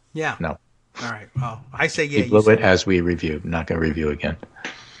 Yeah. No. All right. Well, I say yeah. You blew it as we reviewed. I'm not going to review again.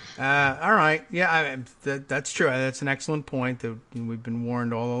 All right. Yeah, that's true. That's an excellent point that we've been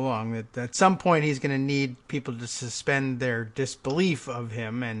warned all along that at some point he's going to need people to suspend their disbelief of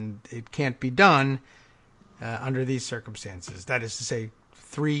him, and it can't be done under these circumstances. That is to say,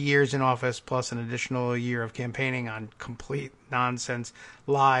 3 years in office plus an additional year of campaigning on complete nonsense,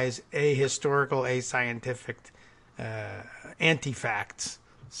 lies, ahistorical, ascientific, anti-facts.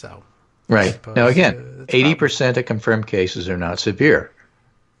 So, right. Now, again, 80% of confirmed cases are not severe.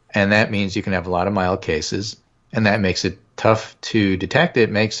 And that means you can have a lot of mild cases, and that makes it tough to detect.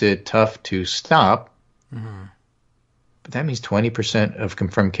 It makes it tough to stop. Mm-hmm. But that means 20% of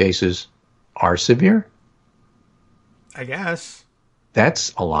confirmed cases are severe? I guess.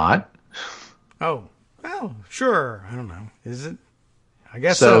 That's a lot. Oh, well, sure. I don't know. Is it? I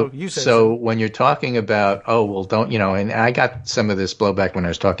guess so. You said so. When you're talking about, don't, and I got some of this blowback when I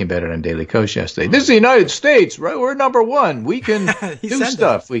was talking about it on Daily Kos yesterday. This is the United States, right? We're number one. We can do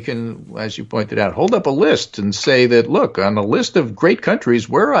stuff. We can, as you pointed out, hold up a list and say that, look, on the list of great countries,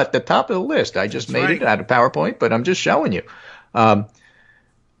 we're at the top of the list. I just made it out of PowerPoint, but I'm just showing you.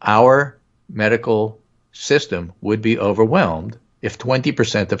 Our medical system would be overwhelmed if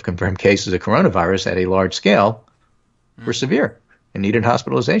 20% of confirmed cases of coronavirus at a large scale were severe and needed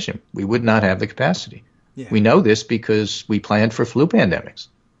hospitalization. We would not have the capacity. Yeah. We know this because we planned for flu pandemics.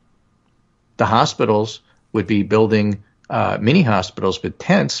 The hospitals would be building mini hospitals with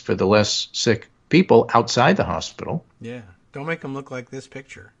tents for the less sick people outside the hospital. Yeah. Don't make them look like this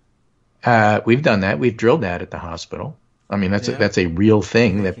picture. We've done that. We've drilled that at the hospital. I mean, that's a real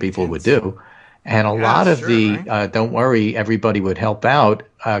thing that people would do. And a lot of don't worry, everybody would help out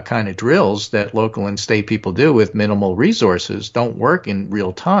kind of drills that local and state people do with minimal resources don't work in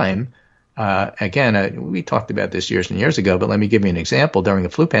real time. Again, we talked about this years and years ago, but let me give you an example. During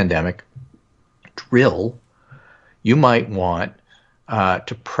the flu pandemic, drill, you might want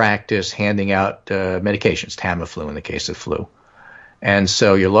to practice handing out medications, Tamiflu in the case of flu. And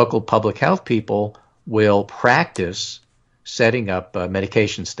so your local public health people will practice setting up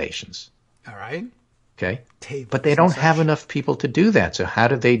medication stations. All right. Okay. But they don't have enough people to do that. So how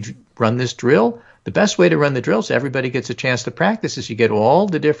do they run this drill? The best way to run the drill so everybody gets a chance to practice is you get all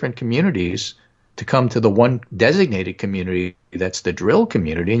the different communities to come to the one designated community that's the drill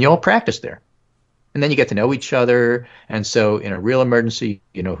community, and you all practice there. And then you get to know each other. And so in a real emergency,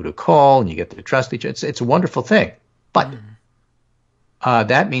 you know who to call and you get to trust each other. It's a wonderful thing. But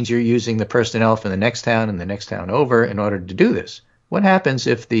that means you're using the personnel from the next town and the next town over in order to do this. What happens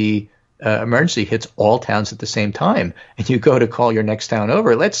if the emergency hits all towns at the same time and you go to call your next town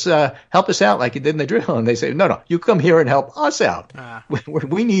over? Let's help us out like you did in the drill. And they say, no, you come here and help us out.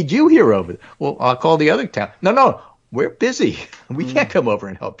 We need you here over. Well, I'll call the other town. No, we're busy. We can't come over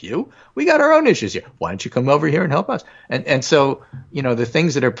and help you. We got our own issues here. Why don't you come over here and help us? And so, the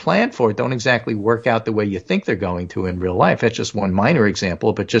things that are planned for don't exactly work out the way you think they're going to in real life. That's just one minor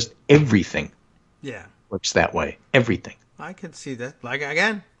example, but just everything works that way. Everything. I could see that. Like,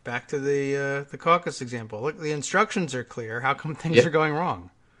 again, back to the caucus example. Look, the instructions are clear. How come things are going wrong?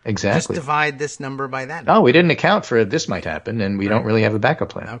 Exactly. Just divide this number by that number. No, we didn't account for this might happen, and we don't really have a backup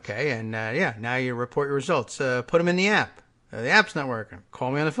plan. Okay, and now you report your results. Put them in the app. The app's not working.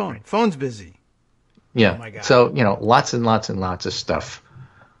 Call me on the phone. Phone's busy. Yeah. Oh my God. So, lots and lots and lots of stuff,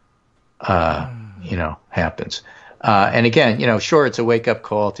 happens. And again, sure, it's a wake-up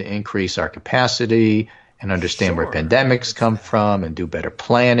call to increase our capacity and understand where pandemics come from and do better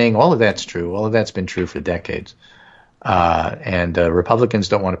planning. All of that's true. All of that's been true for decades. And Republicans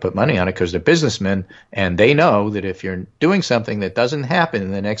don't want to put money on it because they're businessmen, and they know that if you're doing something that doesn't happen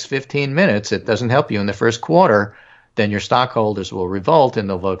in the next 15 minutes, it doesn't help you in the first quarter, then your stockholders will revolt and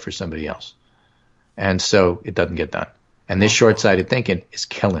they'll vote for somebody else. And so it doesn't get done. And this short-sighted thinking is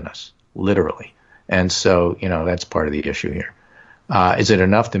killing us, literally. And so, that's part of the issue here. Is it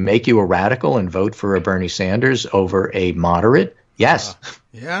enough to make you a radical and vote for a Bernie Sanders over a moderate? Yes.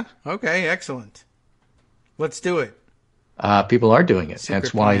 Yeah. Okay. Excellent. Let's do it. People are doing it.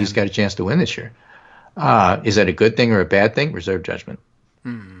 That's why he's got a chance to win this year. Is that a good thing or a bad thing? Reserve judgment.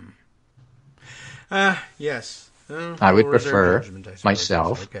 Yes. I would prefer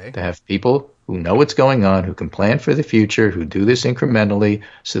myself to have people who know what's going on, who can plan for the future, who do this incrementally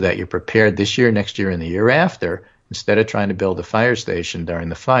so that you're prepared this year, next year, and the year after, instead of trying to build a fire station during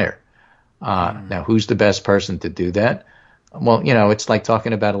the fire. Now, who's the best person to do that? Well, it's like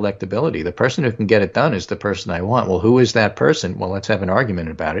talking about electability. The person who can get it done is the person I want. Well, who is that person? Well, let's have an argument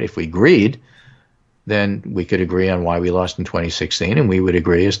about it. If we agreed, then we could agree on why we lost in 2016, and we would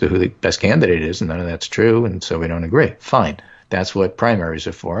agree as to who the best candidate is, and none of that's true, and so we don't agree. Fine. That's what primaries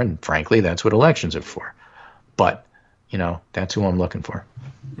are for, and frankly, that's what elections are for. But, that's who I'm looking for.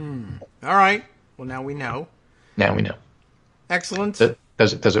 All right. Well, now we know. Now we know. Excellent.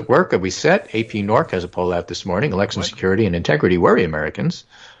 Does it work? Are we set? AP Norc has a poll out this morning. Election security and integrity worry Americans.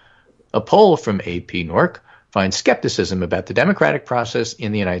 A poll from AP Norc finds skepticism about the democratic process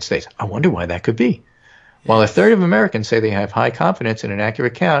in the United States. I wonder why that could be. While a third of Americans say they have high confidence in an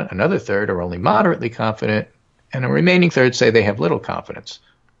accurate count, another third are only moderately confident, and a remaining third say they have little confidence.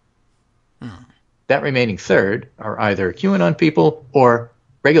 That remaining third are either QAnon people or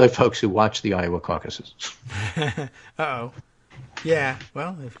regular folks who watch the Iowa caucuses. Uh-oh. Yeah,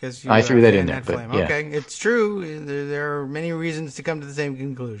 well, because I threw that in there. But, yeah. Okay, it's true. There are many reasons to come to the same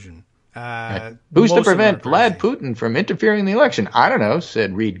conclusion. Who's to prevent Vlad Putin from interfering in the election? I don't know,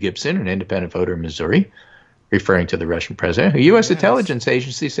 said Reed Gibson, an independent voter in Missouri, referring to the Russian president, who U.S. intelligence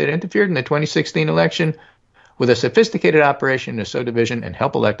agency said interfered in the 2016 election with a sophisticated operation to sow division and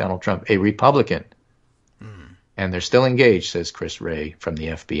help elect Donald Trump, a Republican. And they're still engaged, says Chris Wray from the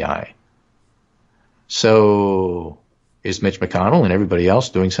FBI. So is Mitch McConnell and everybody else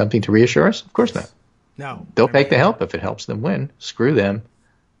doing something to reassure us? Of course not. No. They'll take the help if it helps them win. Screw them.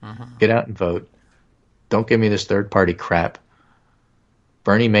 Get out and vote. Don't give me this third-party crap.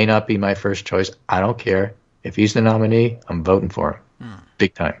 Bernie may not be my first choice. I don't care. If he's the nominee, I'm voting for him.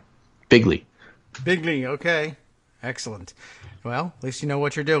 Big time. Bigly. Bigly, okay. Excellent. Well, at least you know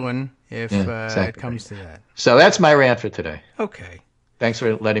what you're doing if exactly. it comes to that. So that's my rant for today. Okay. Thanks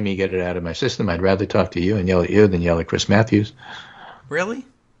for letting me get it out of my system. I'd rather talk to you and yell at you than yell at Chris Matthews. Really?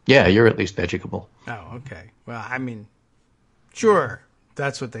 Yeah, you're at least educable. Oh, okay. Well, I mean, sure.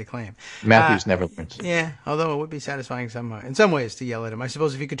 That's what they claim. Matthews never learns. Yeah, although it would be satisfying in some ways to yell at him. I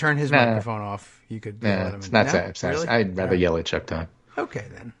suppose if you could turn his microphone off, you could yell at him. It's not satisfying. Really? I'd rather yell at Chuck Todd. Okay,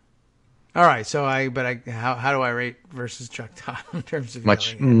 then. All right, so how do I rate versus Chuck Todd in terms of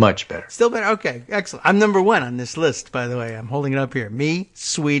much better. Still better. Okay, excellent. I'm number one on this list, by the way. I'm holding it up here. Me,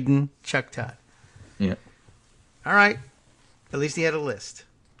 Sweden, Chuck Todd. Yeah. All right. At least he had a list.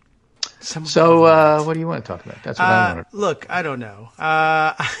 So what do you want to talk about? That's what I want to. Look, I don't know.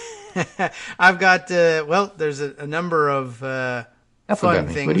 I've got there's a number of fun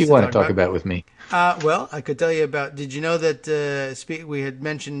things. What do you want to talk about with me? Well, I could tell you about. Did you know that we had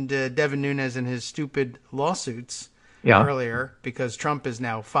mentioned Devin Nunes and his stupid lawsuits earlier because Trump is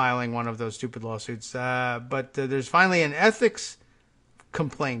now filing one of those stupid lawsuits. But there's finally an ethics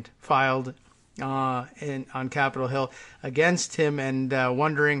complaint filed on Capitol Hill against him, and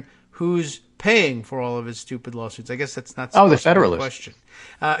wondering who's paying for all of his stupid lawsuits. I guess that's not the Federalist question.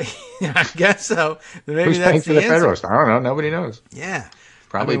 I guess so. Maybe who's that's paying for the answer. Federalist? I don't know. Nobody knows. Yeah.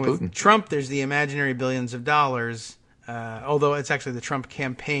 Probably With Putin. Trump, there's the imaginary billions of dollars, although it's actually the Trump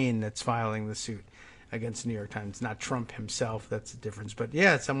campaign that's filing the suit against the New York Times. It's not Trump himself. That's the difference. But,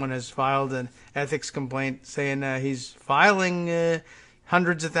 yeah, someone has filed an ethics complaint saying he's filing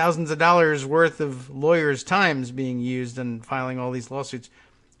hundreds of thousands of dollars worth of lawyers' times being used and filing all these lawsuits.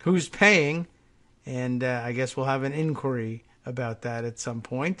 Who's paying? And I guess we'll have an inquiry about that at some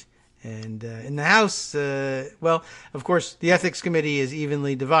point. And in the House, of course, the Ethics Committee is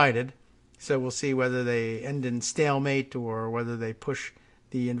evenly divided. So we'll see whether they end in stalemate or whether they push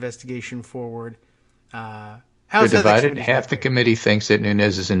the investigation forward. They're divided. Half the committee thinks that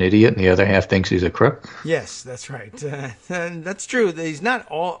Nunes is an idiot, and the other half thinks he's a crook. Yes, that's right. And that's true. He's not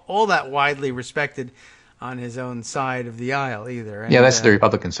all that widely respected on his own side of the aisle either. And, yeah, that's the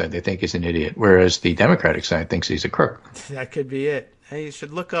Republican side. They think he's an idiot, whereas the Democratic side thinks he's a crook. That could be it. Hey, you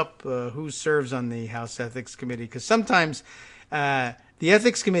should look up who serves on the House Ethics Committee, because sometimes the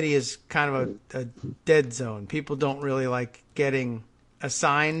Ethics Committee is kind of a dead zone. People don't really like getting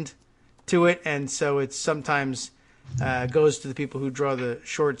assigned to it, and so it sometimes goes to the people who draw the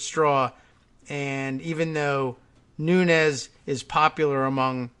short straw. And even though Nunes is popular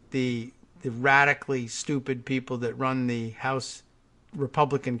among the radically stupid people that run the House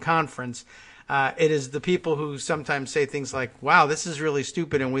Republican Conference, it is the people who sometimes say things like, wow, this is really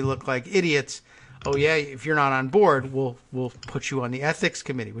stupid and we look like idiots. Oh, yeah, if you're not on board, we'll put you on the Ethics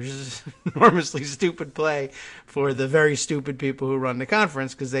Committee, which is an enormously stupid play for the very stupid people who run the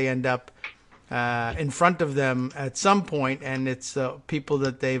conference, because they end up in front of them at some point, and it's people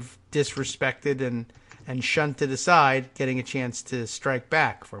that they've disrespected and shunted aside getting a chance to strike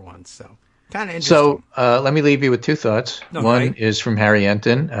back for once. So kind of interesting. So let me leave you with two thoughts. All One right. is from Harry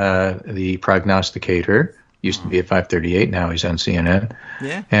Enton, the prognosticator. Used to be at 538. Now he's on CNN.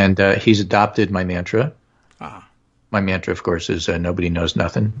 Yeah. And he's adopted my mantra. Ah. My mantra, of course, is nobody knows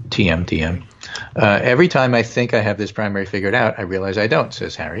nothing. TM, TM. Every time I think I have this primary figured out, I realize I don't,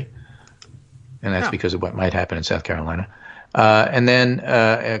 says Harry. And that's because of what might happen in South Carolina. And then,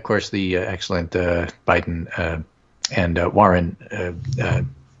 of course, the excellent Biden and Warren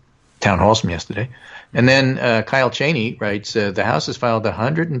town halls from yesterday. And then Kyle Cheney writes, the House has filed a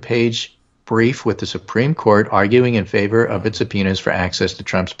 100-page brief with the Supreme Court arguing in favor of its subpoenas for access to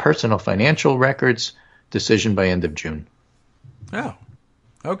Trump's personal financial records. Decision by end of June. Oh,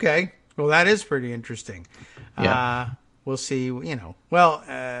 okay. Well, that is pretty interesting. Yeah. We'll see.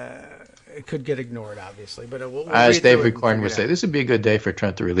 It could get ignored, obviously, but we'll As read Dave through it and Ricorn figure would it say, out. this would be a good day for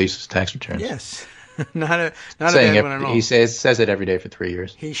Trump to release his tax returns. Yes, not a Saying bad one at all. he says it every day for 3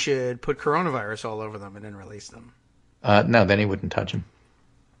 years. He should put coronavirus all over them and then release them. No, then he wouldn't touch him.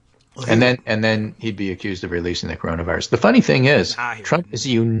 And then he'd be accused of releasing the coronavirus. The funny thing is, he Trump is a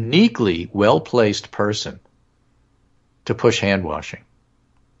uniquely well-placed person to push hand washing.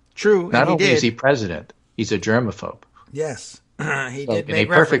 True. Not and only he is he did. president, he's a germaphobe. Yes, he So did in a make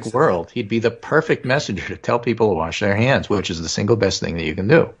perfect reference. world, he'd be the perfect messenger to tell people to wash their hands, which is the single best thing that you can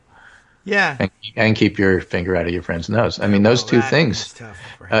do. Yeah. And keep your finger out of your friend's nose. I mean, those two that things. is tough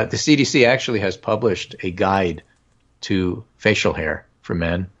for him. The CDC actually has published a guide to facial hair for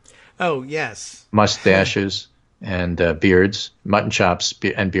men. Oh, yes. Mustaches and beards, mutton chops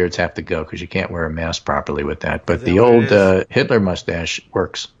and beards have to go because you can't wear a mask properly with that. But that the what old it is? Hitler mustache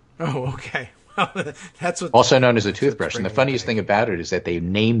works. Oh, okay. Well, that's what. Also known as a toothbrush. And the bringing it funniest back. thing about it is that they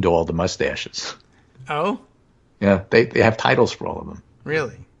named all the mustaches. Oh, Yeah, they have titles for all of them.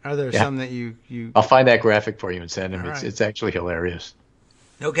 really? Are there Yeah. some that you? I'll find that graphic for you and send them. All It's, right. it's actually hilarious.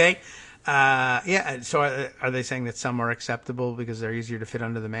 Okay. Yeah. So are they saying that some are acceptable because they're easier to fit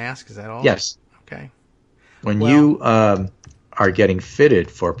under the mask? Is that all? Yes. Okay. When Well- you are getting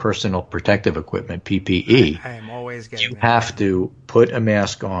fitted for personal protective equipment, PPE, I am always getting. you that. have to put a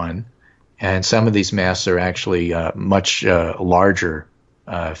mask on, and some of these masks are actually much larger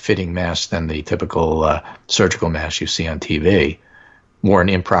fitting masks than the typical surgical mask you see on TV, worn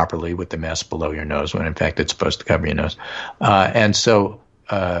improperly with the mask below your nose when in fact it's supposed to cover your nose. And so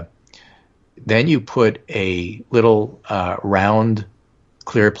then you put a little round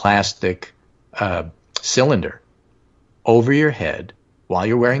clear plastic cylinder over your head while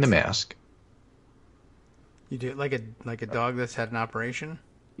you're wearing the mask. You do it like a dog that's had an operation.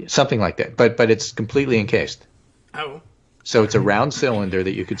 Something like that, but it's completely encased. Oh. So it's a round cylinder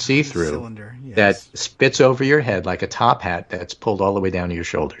that you could see through Cylinder. Yes. that spits over your head like a top hat that's pulled all the way down to your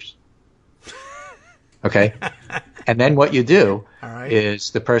shoulders. Okay? And then what you do All right. is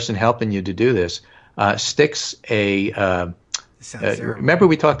the person helping you to do this sticks a Sounds terrible. remember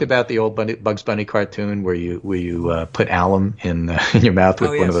we talked about the old Bugs Bunny cartoon where you put alum in your mouth with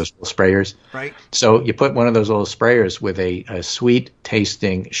Oh, one of yes. those little sprayers? Right. So you put one of those little sprayers with a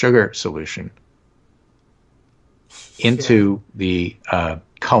sweet-tasting sugar solution into the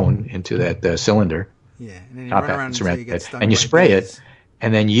cone, into that cylinder, Yeah. And then you top run hat around that's until around you the get head, stung and you by spray bees. it,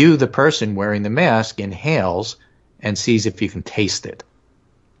 and then you, the person wearing the mask, inhales and sees if you can taste it.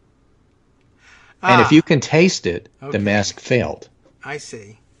 And if you can taste it, Okay. the mask failed. I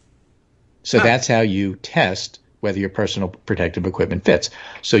see. So that's how you test whether your personal protective equipment fits.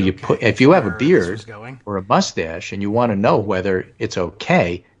 So you put, if you have a Where this beard was going. or a mustache and you want to know whether it's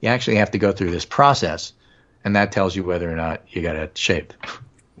okay, you actually have to go through this process, and that tells you whether or not you got to shave,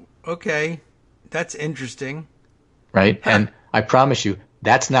 Okay. That's interesting. right? And I promise you,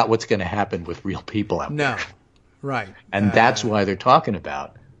 that's not what's going to happen with real people out there. No. Right. And that's why they're talking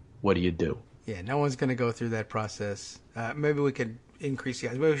about what do you do? Yeah, no one's going to go through that process. Maybe we could increase the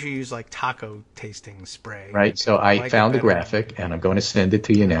odds. Maybe we should use like taco tasting spray. Right. So I like found it the better. graphic, and I'm going to send it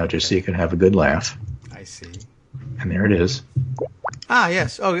to you now just so you can have a good laugh. I see. And there it is. Ah,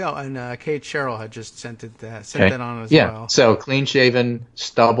 yes. Oh, yeah. And Kate Sherrill had just sent that on as Yeah. well. So clean shaven,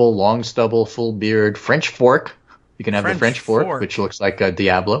 stubble, long stubble, full beard, French fork. You can have the French fork, which looks like a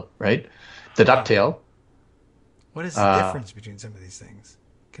Diablo, right? The ducktail. What is the difference between some of these things?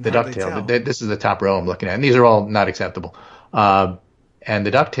 The ducktail. This is the top row I'm looking at, and these are all not acceptable. And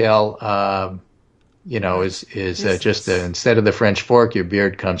the ducktail, is just instead of the French fork, your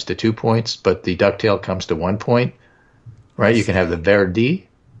beard comes to 2 points, but the ducktail comes to 1 point. Right? You can have the Verdi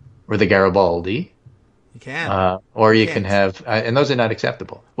or the Garibaldi. You can. Or you can have, and those are not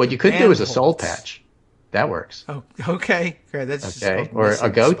acceptable. What you could do is a soul patch. That works. Oh, okay. Great. That's okay. Or a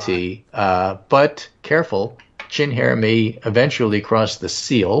goatee. But careful, chin hair may eventually cross the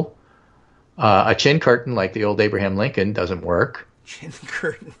seal. A chin curtain, like the old Abraham Lincoln, doesn't work. Chin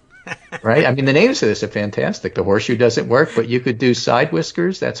curtain. Right? I mean, the names of this are fantastic. The horseshoe doesn't work, but you could do side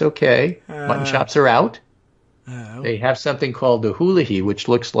whiskers. That's okay. Mutton chops are out. They have something called the hula hee, which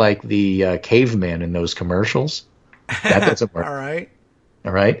looks like the caveman in those commercials. That doesn't work.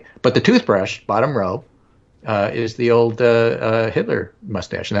 All right. But the toothbrush, bottom row, is the old Hitler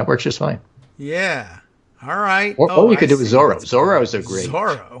mustache, and that works just fine. Yeah. All right. Or you could do a Zorro. Zorros are great.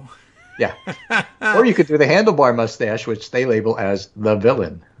 Zorro. Yeah. Or you could do the handlebar mustache, which they label as the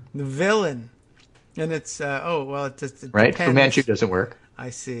villain. The villain. And it's, it right? depends. Fu Manchu doesn't work. I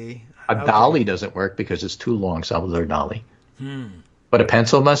see. A dolly doesn't work because it's too long, Salvador Dali. But a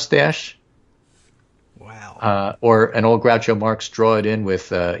pencil mustache. Wow. Or an old Groucho Marx, draw it in with,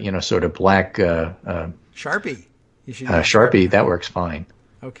 sort of black... Sharpie. You should Sharpie, that works fine.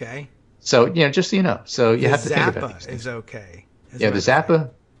 Okay. So, just so you know. So you have to think about these Zappa things. is okay. The Zappa.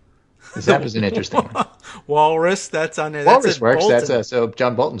 The Zappa's an interesting one. Walrus, that's on there. Walrus works. Bolton. So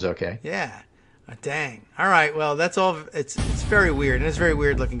John Bolton's okay. Yeah. Dang. All right. Well, that's all. It's very weird, and it's very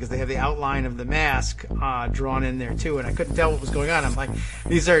weird looking because they have the outline of the mask drawn in there too, and I couldn't tell what was going on. I'm like,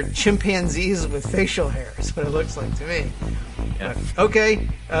 these are chimpanzees with facial hair. Is what it looks like to me. Yeah. But, okay.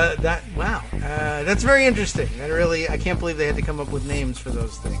 That's very interesting. I can't believe they had to come up with names for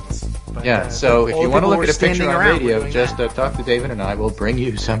those things. But, so if you want to look at a picture on radio, just that. Talk to David and I. We'll bring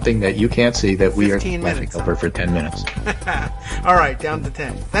you something that you can't see that we are laughing over for 10 minutes. All right, down to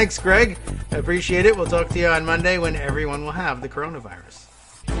 10. Thanks, Greg. I appreciate it. We'll talk to you on Monday when everyone will have the coronavirus.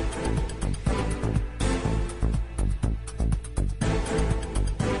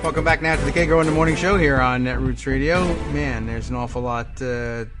 Welcome back now to the Kagro in the Morning Show here on Netroots Radio. Man, there's an awful lot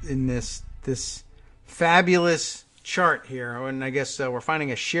in this fabulous chart here, and I guess we're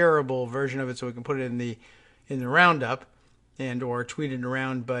finding a shareable version of it so we can put it in the roundup and or tweet it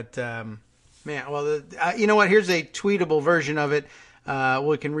around. But you know what? Here's a tweetable version of it.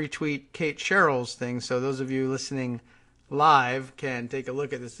 We can retweet Kate Sherrill's thing, so those of you listening live can take a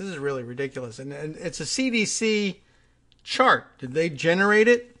look at this. This is really ridiculous, and it's a CDC chart. Did they generate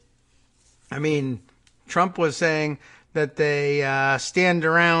it? I mean, Trump was saying that they stand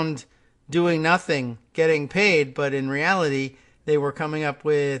around doing nothing, getting paid, but in reality, they were coming up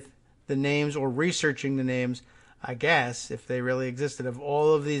with the names or researching the names, I guess, if they really existed, of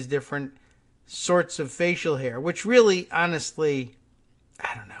all of these different sorts of facial hair, which really, honestly,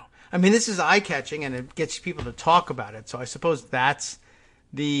 I don't know. I mean, this is eye-catching, and it gets people to talk about it, so I suppose that's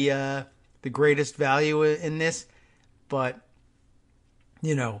the greatest value in this, but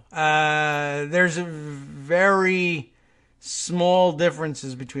there's a very small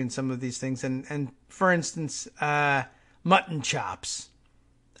differences between some of these things. And for instance, mutton chops.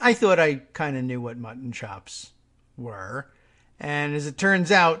 I thought I kind of knew what mutton chops were. And as it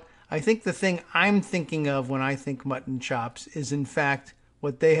turns out, I think the thing I'm thinking of when I think mutton chops is in fact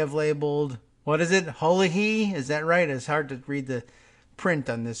what they have labeled, what is it? Hulihe? Is that right? It's hard to read the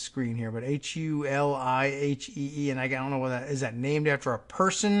print on this screen here, but Hulihee, and I don't know what that is. That named after a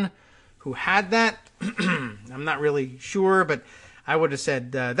person who had that? I'm not really sure, but I would have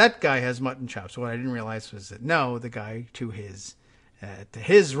said that guy has mutton chops. What I didn't realize was that no, the guy to his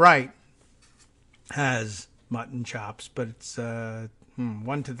right has mutton chops, but it's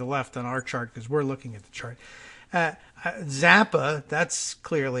one to the left on our chart because we're looking at the chart. Zappa, that's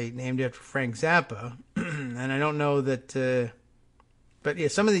clearly named after Frank Zappa, and I don't know that. But yeah,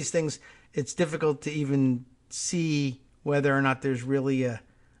 some of these things, it's difficult to even see whether or not there's really a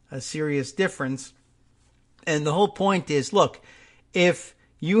serious difference. And the whole point is, look, if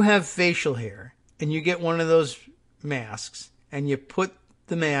you have facial hair and you get one of those masks and you put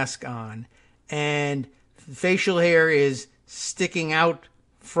the mask on and facial hair is sticking out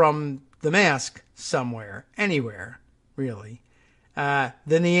from the mask somewhere, anywhere, really,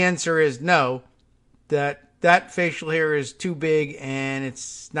 then the answer is no, that facial hair is too big and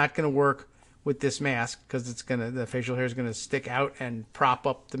it's not going to work with this mask because the facial hair is going to stick out and prop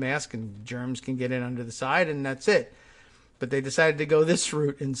up the mask and germs can get in under the side and that's it. But they decided to go this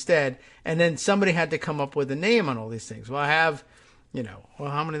route instead. And then somebody had to come up with a name on all these things. Well, I have,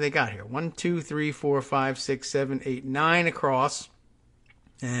 how many they got here? 1, 2, 3, 4, 5, 6, 7, 8, 9 across.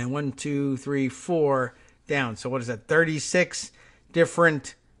 And 1, 2, 3, 4 down. So what is that? 36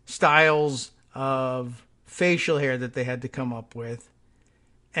 different styles of facial hair that they had to come up with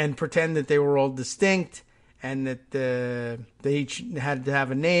and pretend that they were all distinct and that they each had to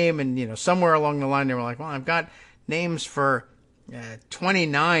have a name. And, somewhere along the line they were like, well, I've got names for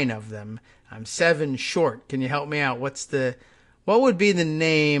 29 of them. I'm 7 short. Can you help me out? What would be the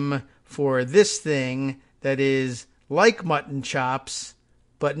name for this thing that is like mutton chops,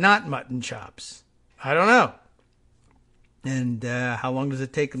 but not mutton chops? I don't know. And how long does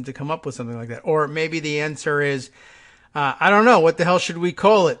it take them to come up with something like that? Or maybe the answer is, I don't know. What the hell should we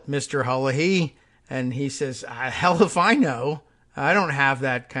call it, Mr. Hullahy? And he says, hell if I know. I don't have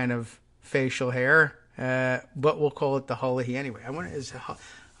that kind of facial hair. But we'll call it the Hullahy anyway. All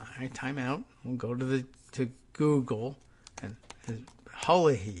right, time out. We'll go to Google and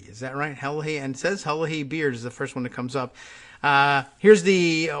Hullahy. Is that right? Hullahy, and it says Hullahy beard is the first one that comes up. Here's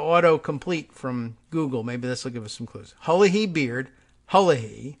the autocomplete from Google. Maybe this will give us some clues. Hullahy beard,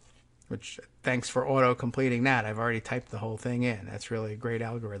 Hullahy, which thanks for auto-completing that. I've already typed the whole thing in. That's really a great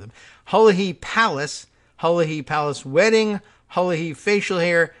algorithm. Hullahy Palace Wedding, Hullahy facial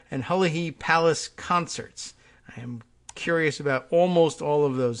hair, and Hullahy Palace concerts. I am curious about almost all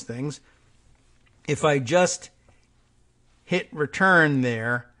of those things. If I just hit return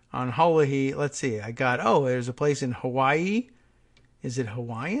there on Hullahy, let's see, I got, there's a place in Hawaii. Is it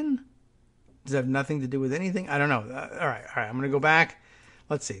Hawaiian? Does it have nothing to do with anything? I don't know. All right, I'm going to go back.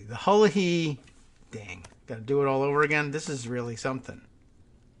 Let's see, the Hullahy, dang, got to do it all over again. This is really something.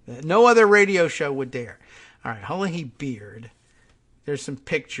 No other radio show would dare. All right, Hullahy beard. There's some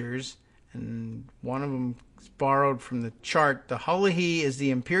pictures, and one of them is borrowed from the chart. The Hullahy is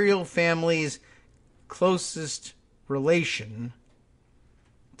the imperial family's closest relation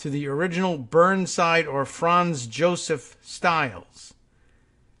to the original Burnside or Franz Joseph styles.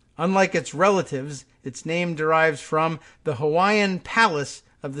 Unlike its relatives, its name derives from the Hawaiian palace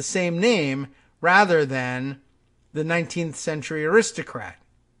of the same name rather than the 19th century aristocrat.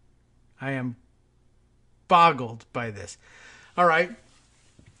 I am boggled by this. All right.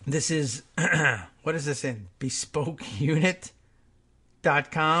 This is, what is this in?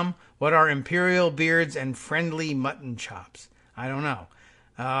 BespokeUnit.com. What are imperial beards and friendly mutton chops? I don't know.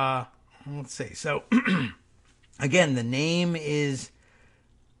 Let's see. So, again, the name is,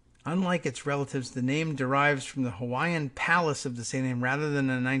 unlike its relatives, the name derives from the Hawaiian palace of the same name rather than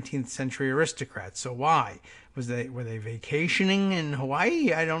a 19th century aristocrat. So why? Were they vacationing in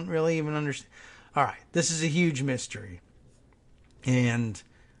Hawaii? I don't really even understand. All right, this is a huge mystery and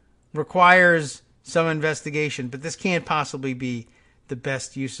requires some investigation, but this can't possibly be the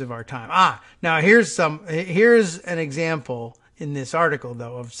best use of our time. Now here's an example in this article,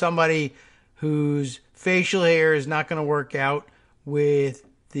 though, of somebody whose facial hair is not going to work out with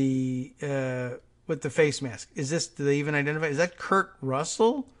the face mask. Do they even identify? Is that Kurt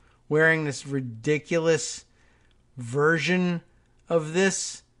Russell wearing this ridiculous version of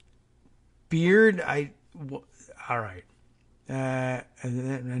this beard? All right. And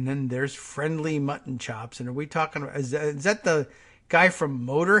then there's friendly mutton chops. And are we talking about, is that the guy from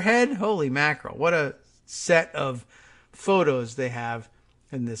Motorhead? Holy mackerel. What a set of photos they have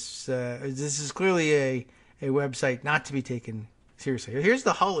in this. This is clearly a website not to be taken seriously. Here's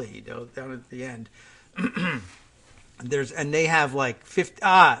the Hullahy, though, down at the end. And they have like 50.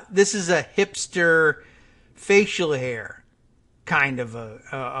 This is a hipster facial hair kind of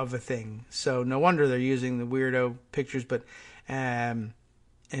a thing. So no wonder they're using the weirdo pictures, but really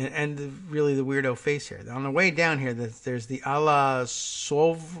the weirdo face hair. On the way down here, there's the a la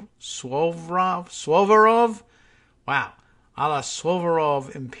Swovarov. Wow, a la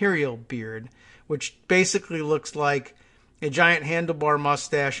Swovarov imperial beard, which basically looks like a giant handlebar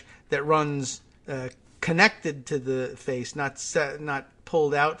mustache that runs connected to the face, not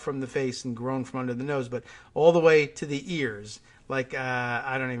pulled out from the face and grown from under the nose, but all the way to the ears. Like,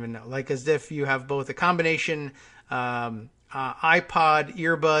 I don't even know. Like as if you have both a combination iPod,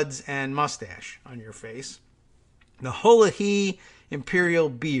 earbuds, and mustache on your face. The Hullahy imperial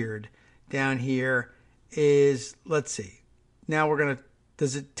beard down here is, let's see. Now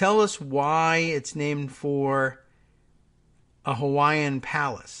does it tell us why it's named for a Hawaiian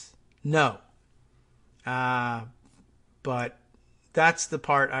palace? No. But That's the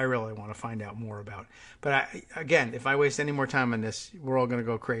part I really want to find out more about. But again, if I waste any more time on this, we're all going to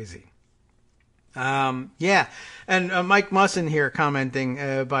go crazy. Yeah. And Mike Musson here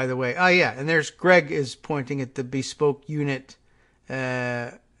commenting, by the way. Oh, yeah. And there's Greg is pointing at the bespoke unit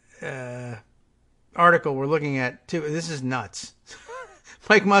article we're looking at, too. This is nuts.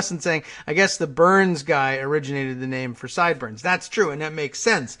 Mike Musson saying, I guess the Burns guy originated the name for sideburns. That's true, and that makes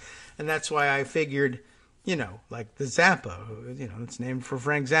sense. And that's why I figured, like the Zappa, it's named for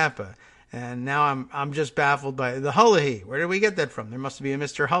Frank Zappa. And now I'm just baffled by the Hullahy. Where did we get that from? There must be a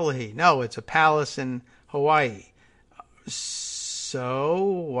Mr. Hullahy. No, it's a palace in Hawaii. So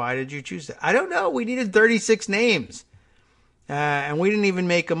why did you choose that? I don't know. We needed 36 names. And we didn't even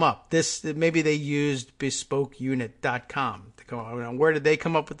make them up. Maybe they used bespokeunit.com to come up. Where did they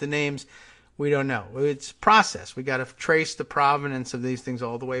come up with the names? We don't know. It's a process. We got to trace the provenance of these things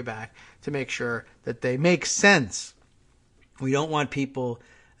all the way back to make sure that they make sense. We don't want people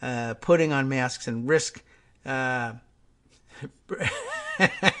putting on masks and risk. Is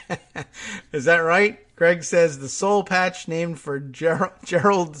that right? Greg says the soul patch named for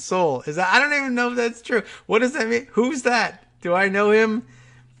Gerald Soul. I don't even know if that's true. What does that mean? Who's that? Do I know him?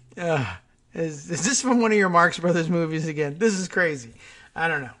 Is this from one of your Marx Brothers movies again? This is crazy. I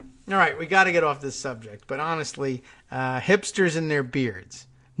don't know. All right, we got to get off this subject. But honestly, hipsters and their beards.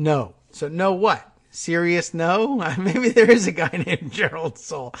 No. So no what? Serious no? Maybe there is a guy named Gerald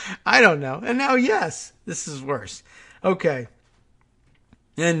Soul. I don't know. And now yes. This is worse. Okay.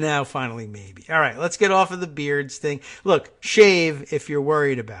 And now finally maybe. All right, let's get off of the beards thing. Look, shave if you're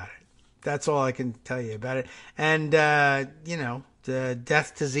worried about it. That's all I can tell you about it. And, the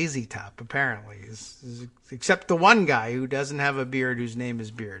death to ZZ Top, apparently, is except the one guy who doesn't have a beard whose name is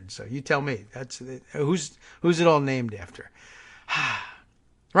Beard. So you tell me. Who's it all named after?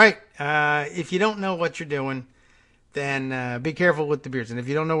 Right. If you don't know what you're doing, then be careful with the beards. And if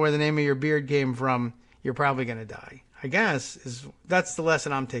you don't know where the name of your beard came from, you're probably going to die. I guess that's the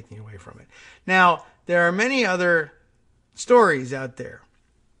lesson I'm taking away from it. Now, there are many other stories out there.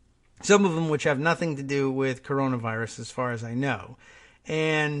 Some of them which have nothing to do with coronavirus, as far as I know.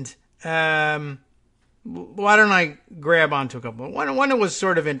 And why don't I grab onto a couple? One that was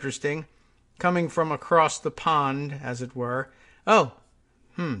sort of interesting, coming from across the pond, as it were. Oh,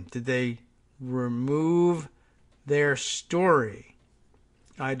 did they remove their story?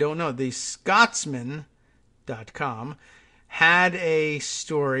 I don't know. The Scotsman.com had a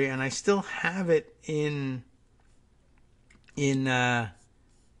story, and I still have it in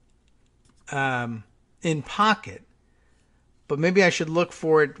Pocket, but maybe I should look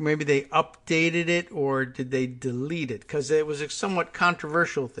for it. Maybe they updated it, or did they delete it? Because it was a somewhat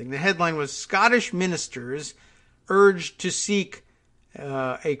controversial thing. The headline was Scottish ministers urged to seek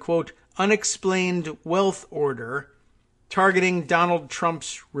a, quote, unexplained wealth order targeting Donald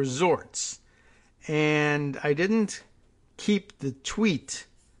Trump's resorts. And I didn't keep the tweet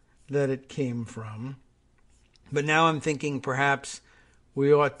that it came from, but now I'm thinking perhaps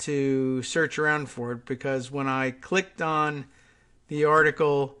we ought to search around for it, because when I clicked on the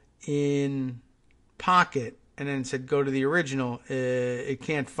article in Pocket and then said go to the original, it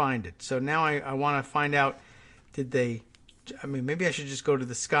can't find it. So now I want to find out, maybe I should just go to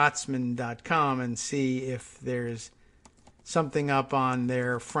the Scotsman.com and see if there's something up on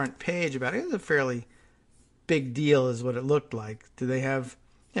their front page about it. It was a fairly big deal is what it looked like. Do they have,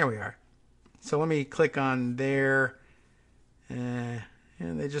 there we are. So let me click on there. And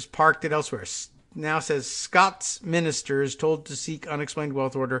they just parked it elsewhere. Now says Scots ministers told to seek unexplained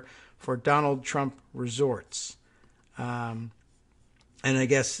wealth order for Donald Trump resorts. And I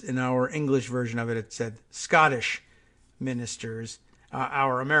guess in our English version of it, it said Scottish ministers,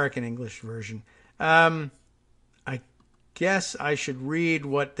 our American English version. I guess I should read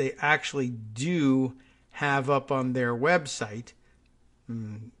what they actually do have up on their website.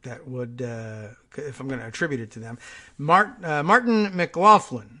 That would, if I'm going to attribute it to them. Martin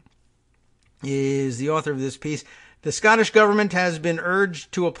McLaughlin is the author of this piece. The Scottish government has been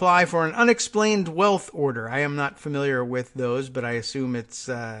urged to apply for an unexplained wealth order. I am not familiar with those, but I assume it's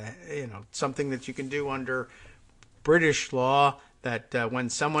something that you can do under British law, that when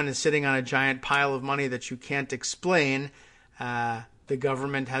someone is sitting on a giant pile of money that you can't explain, the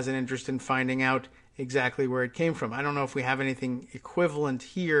government has an interest in finding out exactly where it came from. I don't know if we have anything equivalent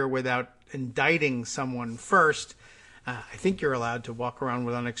here without indicting someone first. I think you're allowed to walk around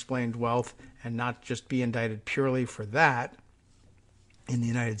with unexplained wealth and not just be indicted purely for that in the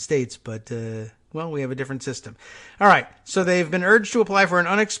United States, but we have a different system. All right, so they've been urged to apply for an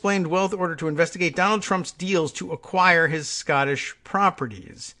unexplained wealth order to investigate Donald Trump's deals to acquire his Scottish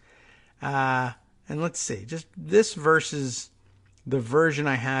properties. And let's see, just this versus the version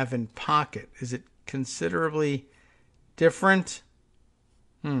I have in Pocket. Is it considerably different?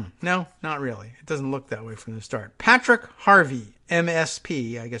 No, not really. It doesn't look that way from the start. Patrick Harvey,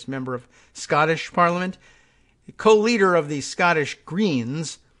 MSP, I guess member of Scottish Parliament, co-leader of the Scottish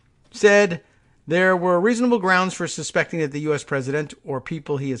Greens, said there were reasonable grounds for suspecting that the U.S. president or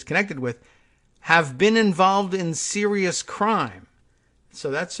people he is connected with have been involved in serious crime. So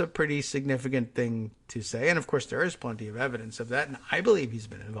that's a pretty significant thing to say. And of course, there is plenty of evidence of that. And I believe he's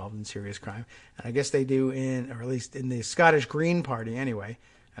been involved in serious crime. And I guess they do or at least in the Scottish Green Party anyway,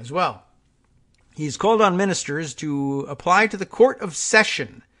 as well. He's called on ministers to apply to the Court of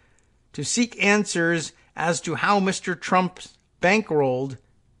Session to seek answers as to how Mr. Trump bankrolled,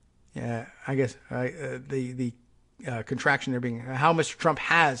 the contraction there being how Mr. Trump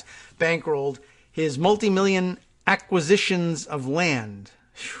has bankrolled his multi-million acquisitions of land.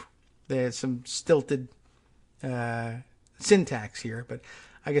 There's some stilted syntax here, but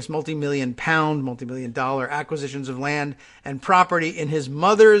I guess multi-million dollar acquisitions of land and property in his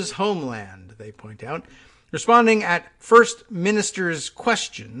mother's homeland, they point out. Responding at First Minister's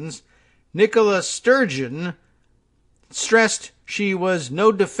questions, Nicola Sturgeon stressed she was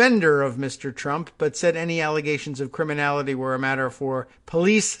no defender of Mr. Trump, but said any allegations of criminality were a matter for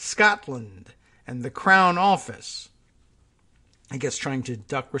Police Scotland and the Crown Office. I guess trying to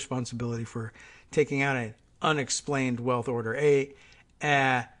duck responsibility for taking out an unexplained wealth order,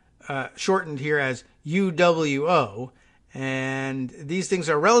 shortened here as UWO. And these things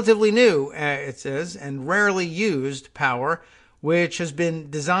are relatively new, it says, and rarely used power, which has been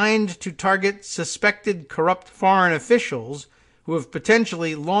designed to target suspected corrupt foreign officials who have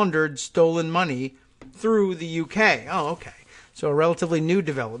potentially laundered stolen money through the UK. Oh, okay. So a relatively new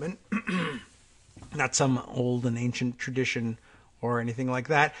development, not some old and ancient tradition or anything like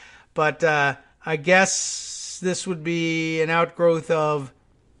that. But I guess this would be an outgrowth of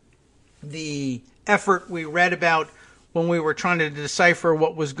the effort we read about when we were trying to decipher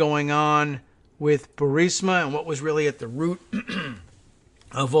what was going on with Burisma and what was really at the root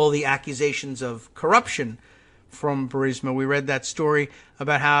of all the accusations of corruption from Burisma. We read that story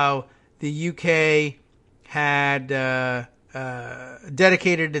about how the UK had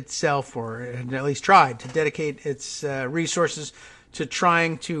dedicated itself, or had at least tried to dedicate its resources to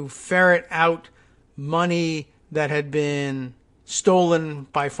trying to ferret out money that had been stolen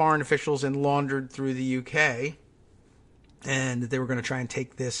by foreign officials and laundered through the UK. And that they were going to try and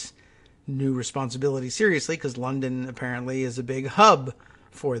take this new responsibility seriously because London apparently is a big hub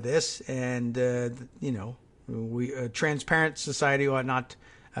for this. And, a transparent society ought not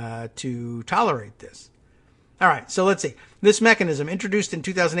to tolerate this. All right, so let's see. This mechanism, introduced in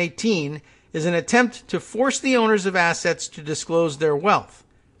 2018, is an attempt to force the owners of assets to disclose their wealth.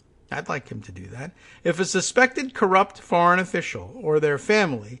 I'd like him to do that. If a suspected corrupt foreign official or their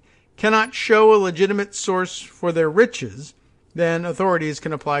family cannot show a legitimate source for their riches, then authorities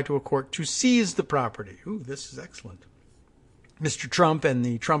can apply to a court to seize the property. Ooh, this is excellent. Mr. Trump and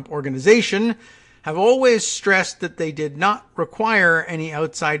the Trump Organization have always stressed that they did not require any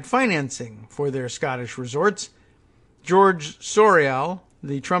outside financing for their Scottish resorts. George Sorial,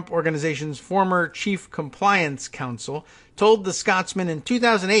 the Trump Organization's former chief compliance counsel, told the Scotsman in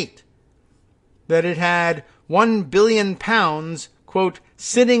 2008 that it had £1 billion, quote,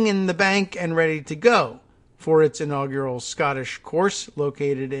 sitting in the bank and ready to go for its inaugural Scottish course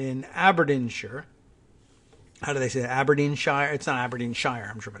located in Aberdeenshire. How do they say that? Aberdeenshire? It's not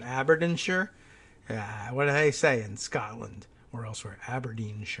Aberdeenshire, I'm sure, but Aberdeenshire? What do they say in Scotland or elsewhere?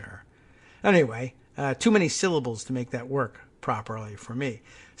 Aberdeenshire. Anyway, too many syllables to make that work properly for me.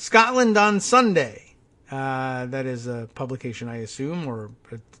 Scotland on Sunday. That is a publication, I assume, or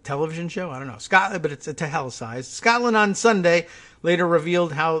a television show. I don't know. Scotland, but it's italicized. Scotland on Sunday later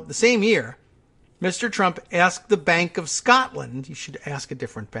revealed how the same year, Mr. Trump asked the Bank of Scotland, you should ask a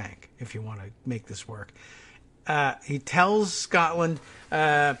different bank if you want to make this work. He tells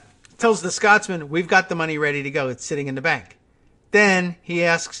the Scotsman, we've got the money ready to go. It's sitting in the bank. Then he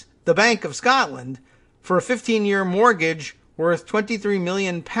asks the Bank of Scotland for a 15-year mortgage worth £23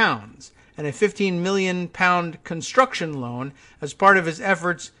 million and a £15 million construction loan as part of his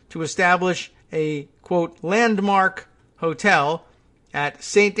efforts to establish a, quote, landmark hotel at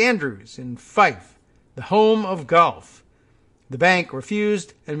St. Andrews in Fife, the home of golf. The bank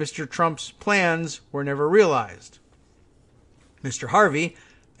refused, and Mr. Trump's plans were never realized. Mr. Harvey,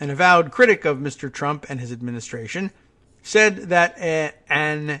 an avowed critic of Mr. Trump and his administration, said that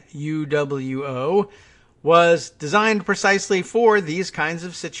an UWO was designed precisely for these kinds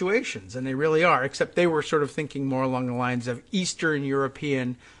of situations, and they really are, except they were sort of thinking more along the lines of Eastern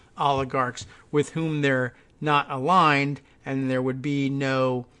European oligarchs with whom they're not aligned, and there would be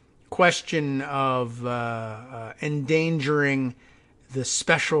no question of endangering the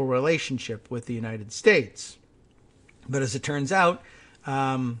special relationship with the United States. But as it turns out,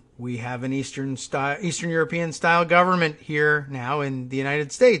 we have an Eastern European style government here now in the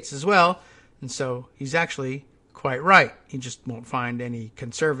United States as well. And so he's actually quite right. He just won't find any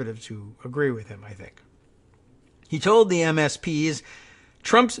conservatives who agree with him, I think. He told the MSPs,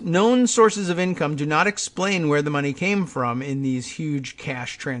 Trump's known sources of income do not explain where the money came from in these huge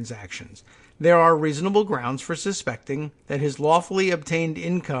cash transactions. There are reasonable grounds for suspecting that his lawfully obtained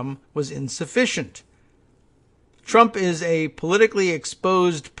income was insufficient. Trump is a politically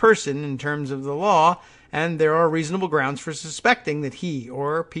exposed person in terms of the law, and there are reasonable grounds for suspecting that he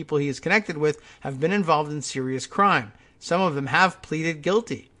or people he is connected with have been involved in serious crime. Some of them have pleaded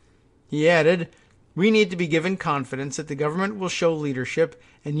guilty. He added, we need to be given confidence that the government will show leadership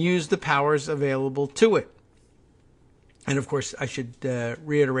and use the powers available to it. And of course, I should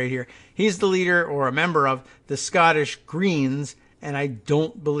reiterate here, he's the leader or a member of the Scottish Greens, and I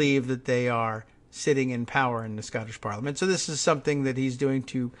don't believe that they are sitting in power in the Scottish Parliament. So this is something that he's doing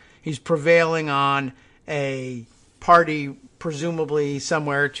he's prevailing on a party presumably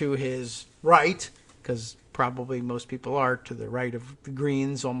somewhere to his right, because probably most people are to the right of the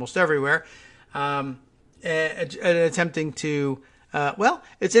Greens almost everywhere, attempting to,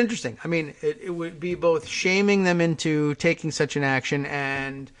 it's interesting. I mean, it would be both shaming them into taking such an action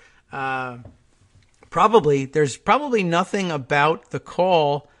and there's probably nothing about the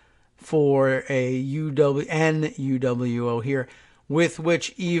call for a UWO here with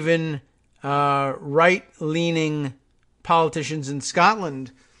which even right-leaning politicians in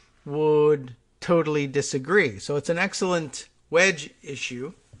Scotland would totally disagree. So it's an excellent wedge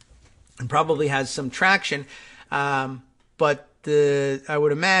issue and probably has some traction. But I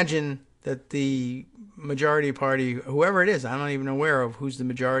would imagine that the majority party, whoever it is, I'm not even aware of who's the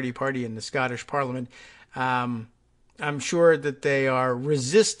majority party in the Scottish Parliament, I'm sure that they are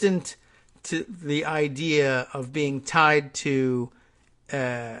resistant to the idea of being tied to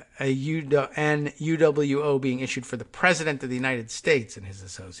a UWO being issued for the President of the United States and his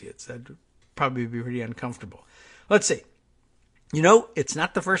associates. That would probably be pretty uncomfortable. Let's see. It's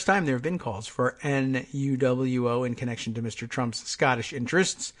not the first time there have been calls for an UWO in connection to Mr. Trump's Scottish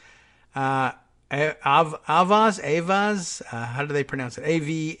interests. Avaaz, how do they pronounce it?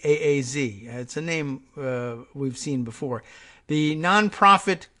 AVAAZ. It's a name we've seen before. The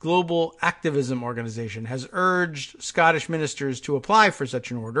nonprofit Global Activism Organization has urged Scottish ministers to apply for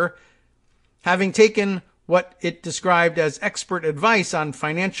such an order, having taken what it described as expert advice on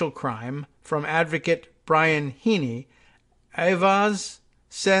financial crime from advocate Brian Heaney. Avaaz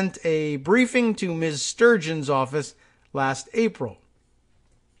sent a briefing to Ms. Sturgeon's office last April.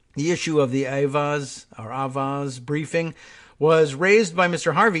 The issue of the Avaaz briefing was raised by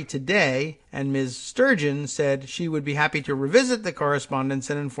Mr. Harvey today, and Ms. Sturgeon said she would be happy to revisit the correspondence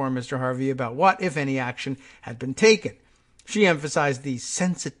and inform Mr. Harvey about what, if any, action had been taken. She emphasized the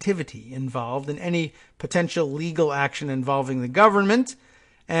sensitivity involved in any potential legal action involving the government,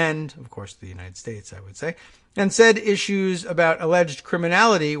 and, of course, the United States, I would say, and said issues about alleged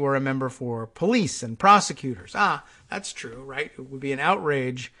criminality were a member for police and prosecutors. That's true, right? It would be an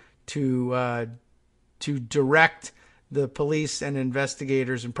outrage to direct the police and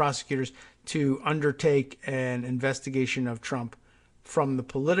investigators and prosecutors to undertake an investigation of Trump from the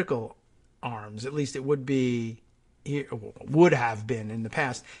political arms. At least it would have been in the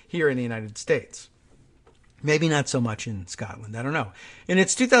past here in the United States. Maybe not so much in Scotland. I don't know. In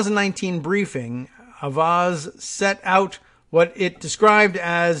its 2019 briefing, Avaaz set out what it described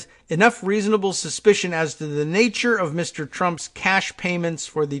as enough reasonable suspicion as to the nature of Mr. Trump's cash payments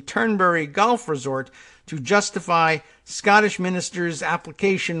for the Turnberry Golf Resort to justify Scottish ministers'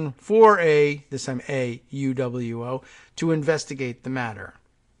 application for this time a UWO, to investigate the matter.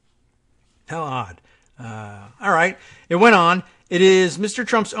 How odd. All right. It went on. It is Mr.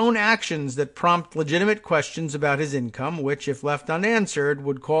 Trump's own actions that prompt legitimate questions about his income, which, if left unanswered,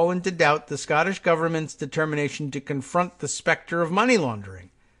 would call into doubt the Scottish government's determination to confront the specter of money laundering.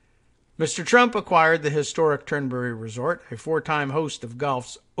 Mr. Trump acquired the historic Turnberry Resort, a four-time host of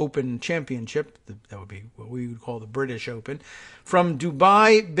golf's Open Championship, that would be what we would call the British Open, from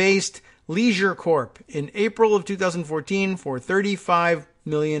Dubai-based Leisure Corp in April of 2014 for £35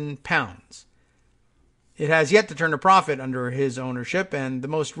 million. It has yet to turn a profit under his ownership, and the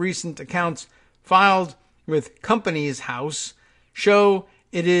most recent accounts filed with Companies House show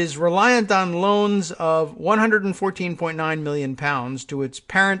it is reliant on loans of £114.9 million to its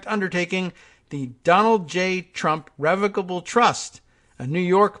parent undertaking, the Donald J. Trump Revocable Trust, a New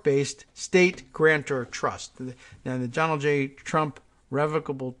York-based state grantor trust. Now, the Donald J. Trump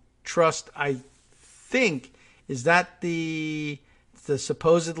Revocable Trust, I think, is that the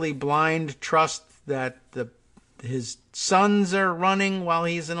supposedly blind trust that his sons are running while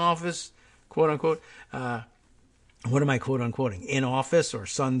he's in office, quote unquote. What am I quote unquoting? In office or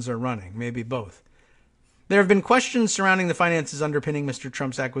sons are running? Maybe both. There have been questions surrounding the finances underpinning Mr.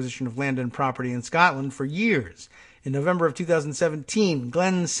 Trump's acquisition of land and property in Scotland for years. In November of 2017,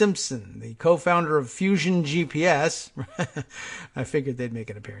 Glenn Simpson, the co-founder of Fusion GPS, I figured they'd make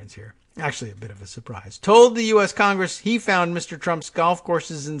an appearance here, actually a bit of a surprise, told the U.S. Congress he found Mr. Trump's golf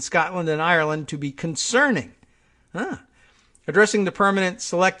courses in Scotland and Ireland to be concerning. Addressing the Permanent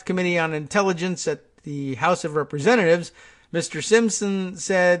Select Committee on Intelligence at the House of Representatives, Mr. Simpson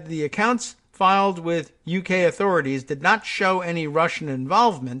said the accounts filed with UK authorities did not show any Russian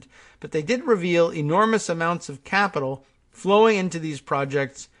involvement, but they did reveal enormous amounts of capital flowing into these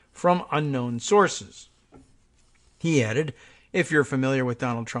projects from unknown sources. He added, if you're familiar with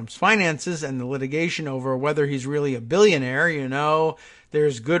Donald Trump's finances and the litigation over whether he's really a billionaire, you know,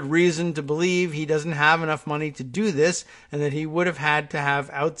 there's good reason to believe he doesn't have enough money to do this and that he would have had to have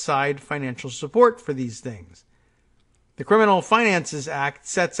outside financial support for these things. The Criminal Finances Act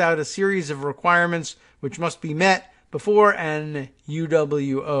sets out a series of requirements which must be met before an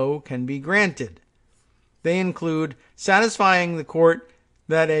UWO can be granted. They include satisfying the court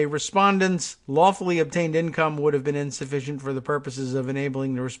that a respondent's lawfully obtained income would have been insufficient for the purposes of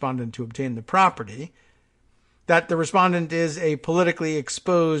enabling the respondent to obtain the property, that the respondent is a politically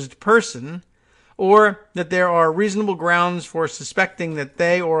exposed person, or that there are reasonable grounds for suspecting that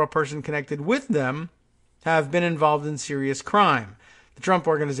they or a person connected with them have been involved in serious crime. The Trump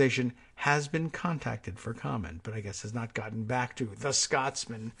Organization has been contacted for comment, but I guess has not gotten back to the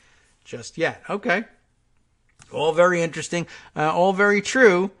Scotsman just yet. Okay. All very interesting, all very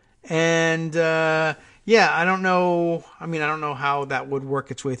true. And, I don't know. I don't know how that would work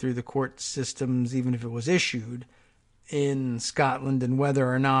its way through the court systems, even if it was issued in Scotland, and whether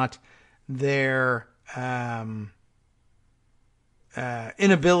or not their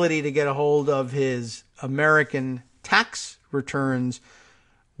inability to get a hold of his American tax returns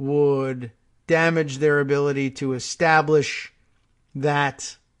would damage their ability to establish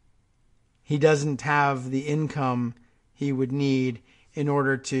that he doesn't have the income he would need in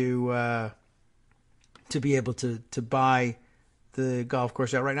order to be able to buy the golf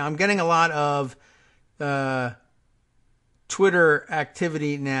course outright. Now, I'm getting a lot of Twitter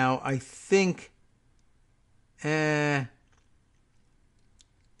activity now. I think,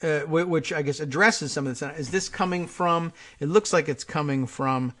 which I guess addresses some of this. Is this coming from? It looks like it's coming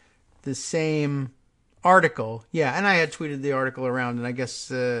from the same article. Yeah, and I had tweeted the article around, and I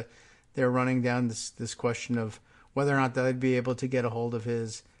guess they're running down this question of whether or not they'd be able to get a hold of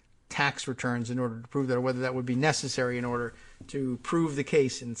his tax returns in order to prove that, or whether that would be necessary in order to prove the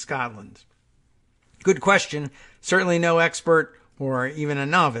case in Scotland. Good question. Certainly no expert or even a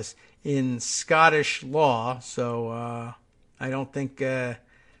novice in Scottish law, so I don't think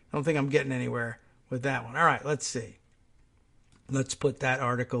I'm getting anywhere with that one. All right, let's see. Let's put that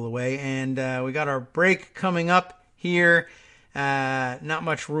article away, and we got our break coming up here. Not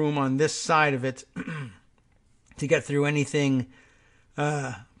much room on this side of it to get through anything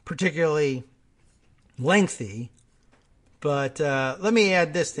particularly lengthy. But let me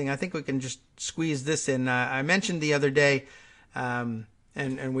add this thing. I think we can just squeeze this in. I mentioned the other day, and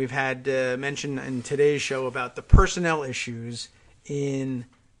we've had mention in today's show about the personnel issues in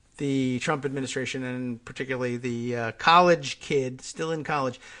the Trump administration, and particularly the college kid still in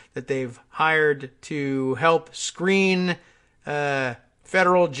college that they've hired to help screen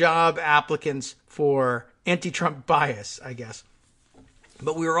federal job applicants for anti-Trump bias, I guess.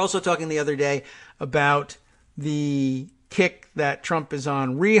 But we were also talking the other day about the kick that Trump is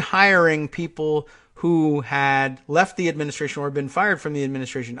on rehiring people who had left the administration or been fired from the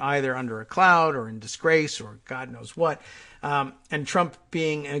administration, either under a cloud or in disgrace or God knows what. And Trump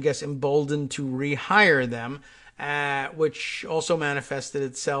being, I guess, emboldened to rehire them, which also manifested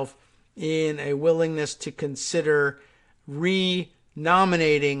itself in a willingness to consider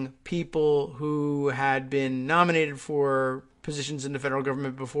re-nominating people who had been nominated for positions in the federal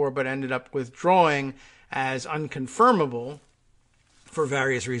government before but ended up withdrawing as unconfirmable for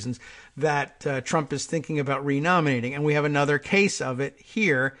various reasons, that Trump is thinking about renominating. And we have another case of it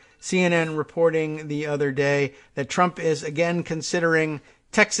here. CNN reporting the other day that Trump is again considering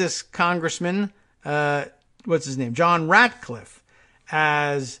Texas Congressman, what's his name, John Ratcliffe,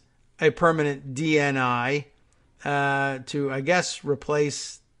 as a permanent DNI to, I guess,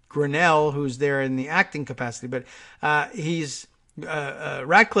 replace Grinnell, who's there in the acting capacity. But he's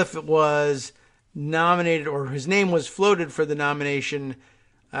Ratcliffe was nominated, or his name was floated for the nomination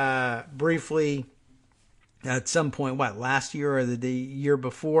briefly at some point, last year or the year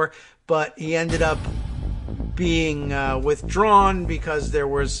before, but he ended up being withdrawn because there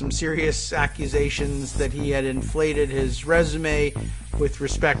was some serious accusations that he had inflated his resume with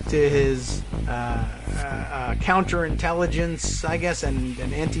respect to his counterintelligence, I guess, and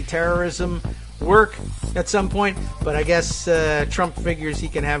anti-terrorism work at some point. But I guess Trump figures he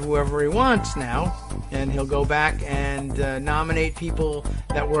can have whoever he wants now, and he'll go back and nominate people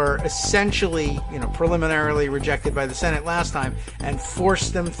that were essentially, preliminarily rejected by the Senate last time and force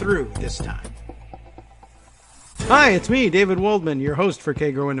them through this time. Hi, it's me, David Waldman, your host for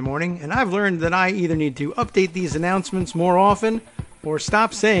Kagro in the Morning, and I've learned that I either need to update these announcements more often or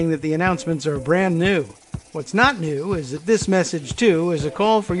stop saying that the announcements are brand new. What's not new is that this message, too, is a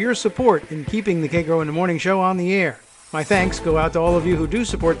call for your support in keeping the Kagro in the Morning show on the air. My thanks go out to all of you who do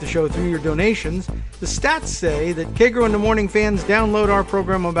support the show through your donations. The stats say that Kagro in the Morning fans download our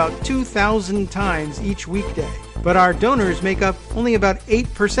program about 2,000 times each weekday, but our donors make up only about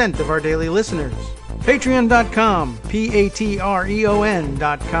 8% of our daily listeners. Patreon.com,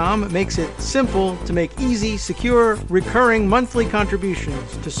 Patreon.com, makes it simple to make easy, secure, recurring monthly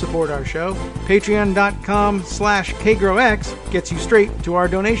contributions to support our show. Patreon.com/KagroX gets you straight to our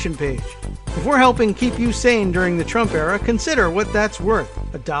donation page. If we're helping keep you sane during the Trump era, consider what that's worth.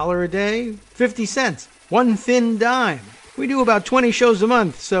 $1 a day? 50 cents? One thin dime? We do about 20 shows a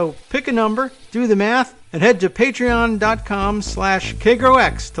month, so pick a number, do the math, and head to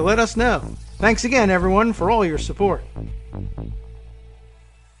Patreon.com/KagroX to let us know. Thanks again, everyone, for all your support.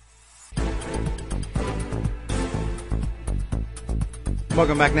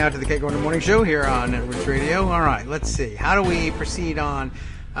 Welcome back now to the Kagro in the Morning Show here on Networks Radio. All right, let's see. How do we proceed on?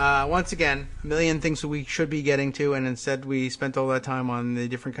 Once again, a million things that we should be getting to, and instead we spent all that time on the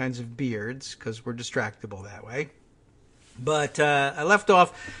different kinds of beards because we're distractible that way. But I left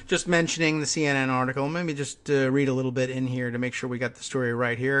off just mentioning the CNN article. Maybe just read a little bit in here to make sure we got the story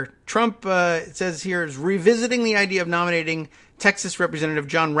right here. Trump, it says here, is revisiting the idea of nominating Texas Representative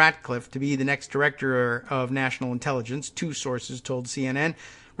John Ratcliffe to be the next director of national intelligence, two sources told CNN.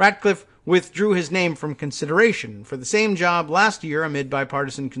 Ratcliffe withdrew his name from consideration for the same job last year amid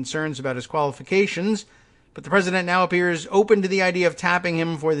bipartisan concerns about his qualifications, but the president now appears open to the idea of tapping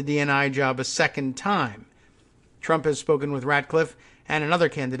him for the DNI job a second time. Trump has spoken with Ratcliffe and another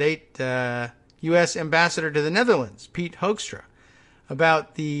candidate, U.S. Ambassador to the Netherlands, Pete Hoekstra,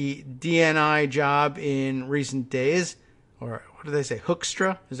 about the DNI job in recent days. Or what do they say?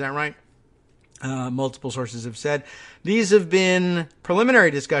 Hoekstra? Is that right? Multiple sources have said. These have been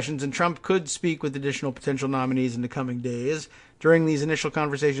preliminary discussions, and Trump could speak with additional potential nominees in the coming days. During these initial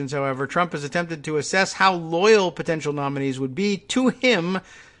conversations, however, Trump has attempted to assess how loyal potential nominees would be to him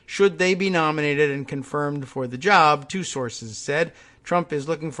should they be nominated and confirmed for the job, two sources said. Trump is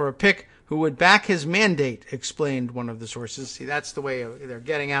looking for a pick who would back his mandate, explained one of the sources. See, that's the way they're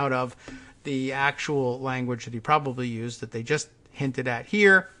getting out of the actual language that he probably used, that they just hinted at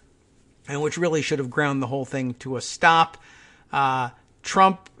here, and which really should have ground the whole thing to a stop.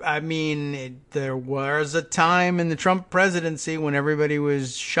 Trump, there was a time in the Trump presidency when everybody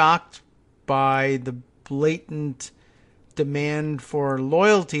was shocked by the blatant demand for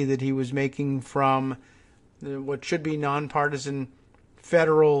loyalty that he was making from what should be nonpartisan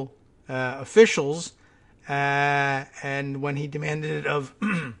federal officials, and when he demanded it of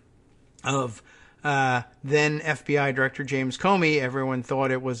then FBI Director James Comey, everyone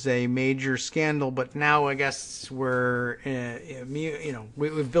thought it was a major scandal. But now I guess we're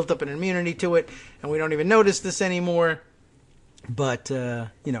we've built up an immunity to it, and we don't even notice this anymore. But,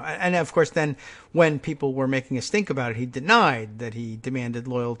 and of course then when people were making a stink about it, he denied that he demanded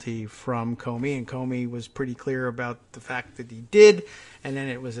loyalty from Comey, and Comey was pretty clear about the fact that he did. And then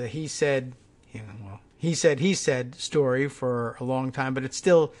it was a he said story for a long time, but it's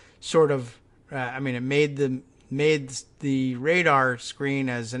still sort of, it made the radar screen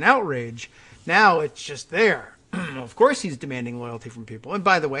as an outrage. Now it's just there. Of course he's demanding loyalty from people. And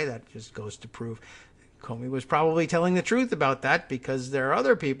by the way, that just goes to prove Comey was probably telling the truth about that, because there are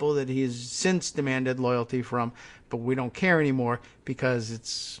other people that he's since demanded loyalty from, but we don't care anymore because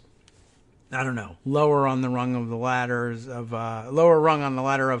it's, lower on the rung of the ladders of lower rung on the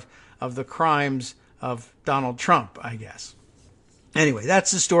ladder of the crimes of Donald Trump, I guess. Anyway,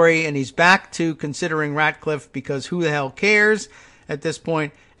 that's the story, and he's back to considering Ratcliffe because who the hell cares at this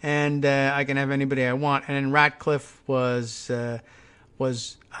point, and I can have anybody I want. And Ratcliffe was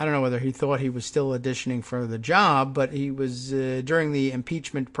I don't know whether he thought he was still auditioning for the job, but he was during the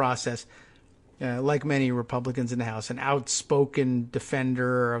impeachment process. like many Republicans in the House, an outspoken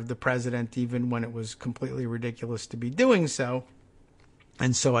defender of the president, even when it was completely ridiculous to be doing so.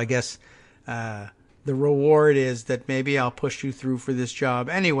 And so I guess the reward is that maybe I'll push you through for this job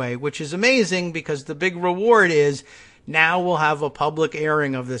anyway, which is amazing because the big reward is now we'll have a public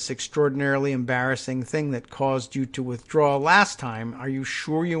airing of this extraordinarily embarrassing thing that caused you to withdraw last time. Are you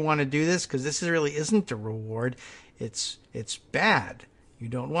sure you want to do this? Because this really isn't a reward. It's bad. You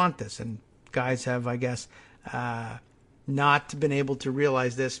don't want this. And guys have, I guess, not been able to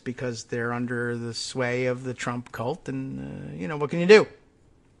realize this because they're under the sway of the Trump cult. And, what can you do?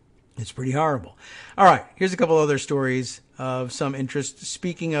 It's pretty horrible. All right, here's a couple other stories of some interest.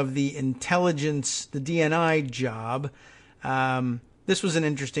 Speaking of the intelligence, the DNI job, this was an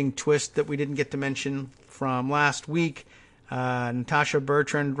interesting twist that we didn't get to mention from last week. Natasha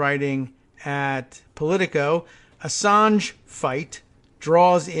Bertrand writing at Politico, Assange fight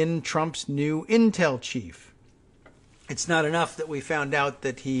draws in Trump's new intel chief. It's not enough that we found out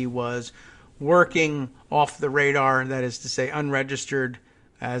that he was working off the radar, that is to say unregistered,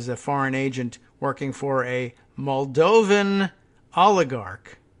 as a foreign agent working for a Moldovan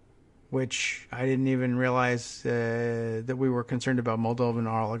oligarch, which I didn't even realize that we were concerned about Moldovan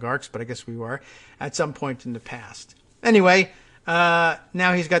oligarchs, but I guess we were at some point in the past. Anyway, now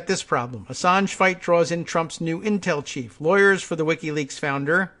he's got this problem. Assange fight draws in Trump's new intel chief. Lawyers for the WikiLeaks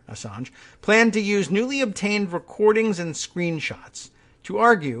founder, Assange, plan to use newly obtained recordings and screenshots to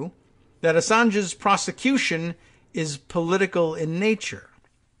argue that Assange's prosecution is political in nature.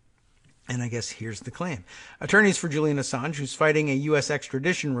 And I guess here's the claim. Attorneys for Julian Assange, who's fighting a U.S.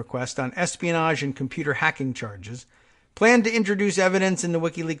 extradition request on espionage and computer hacking charges, plan to introduce evidence in the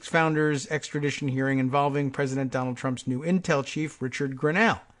WikiLeaks founder's extradition hearing involving President Donald Trump's new intel chief, Richard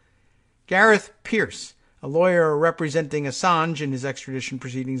Grenell. Gareth Pierce, a lawyer representing Assange in his extradition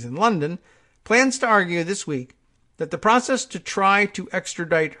proceedings in London, plans to argue this week that the process to try to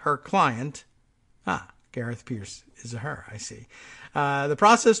extradite her client... Gareth Pierce is a her, I see. The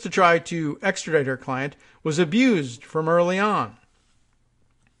process to try to extradite her client was abused from early on.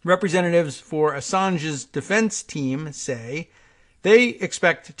 Representatives for Assange's defense team say they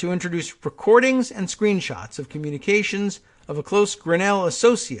expect to introduce recordings and screenshots of communications of a close Grenell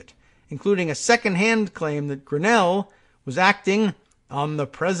associate, including a second-hand claim that Grenell was acting on the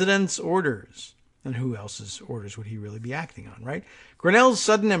president's orders. And who else's orders would he really be acting on, right? Grenell's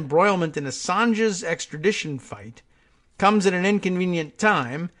sudden embroilment in Assange's extradition fight comes at an inconvenient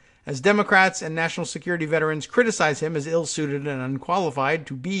time as Democrats and national security veterans criticize him as ill-suited and unqualified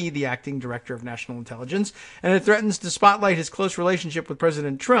to be the acting director of national intelligence, and it threatens to spotlight his close relationship with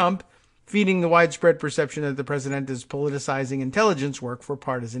President Trump, feeding the widespread perception that the president is politicizing intelligence work for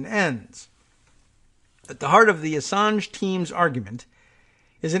partisan ends. At the heart of the Assange team's argument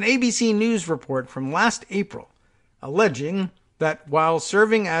is an ABC News report from last April alleging that while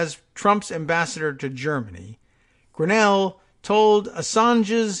serving as Trump's ambassador to Germany, Grenell told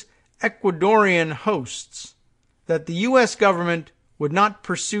Assange's Ecuadorian hosts that the U.S. government would not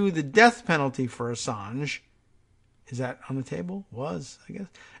pursue the death penalty for Assange. Is that on the table? Was, I guess.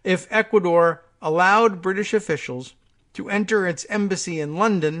 If Ecuador allowed British officials to enter its embassy in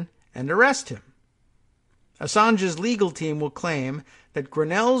London and arrest him. Assange's legal team will claim that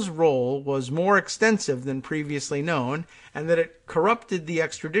Grenell's role was more extensive than previously known and that it corrupted the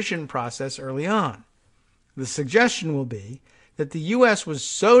extradition process early on. The suggestion will be that the U.S. was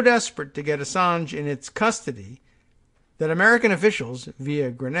so desperate to get Assange in its custody that American officials,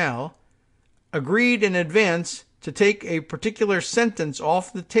 via Grenell, agreed in advance to take a particular sentence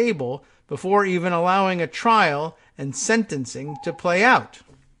off the table before even allowing a trial and sentencing to play out.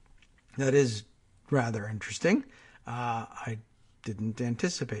 That is rather interesting. I didn't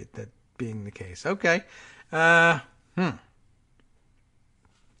anticipate that being the case. Okay. How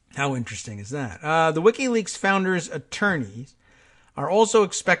interesting is that? The WikiLeaks founders' attorneys are also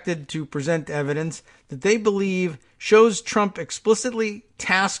expected to present evidence that they believe shows Trump explicitly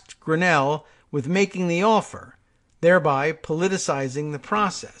tasked Grenell with making the offer, thereby politicizing the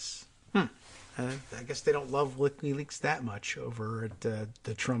process. I guess they don't love WikiLeaks that much over at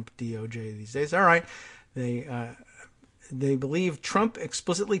the Trump DOJ these days. All right. They believe Trump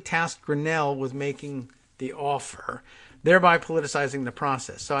explicitly tasked Grenell with making the offer, thereby politicizing the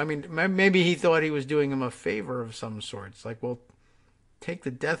process. So, I mean, maybe he thought he was doing him a favor of some sort. It's like, well, take the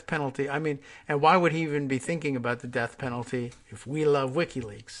death penalty. I mean, and why would he even be thinking about the death penalty if we love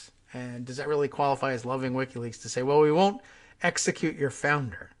WikiLeaks? And does that really qualify as loving WikiLeaks to say, well, we won't execute your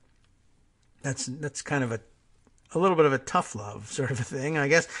founder? That's kind of a a little bit of a tough love sort of a thing, I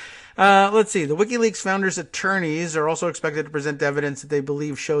guess. Let's see. The WikiLeaks founders' attorneys are also expected to present evidence that they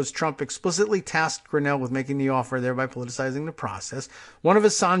believe shows Trump explicitly tasked Grinnell with making the offer, thereby politicizing the process. One of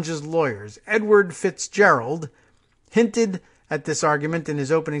Assange's lawyers, Edward Fitzgerald, hinted at this argument in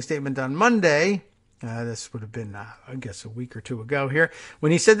his opening statement on Monday. This would have been, I guess, a week or two ago here,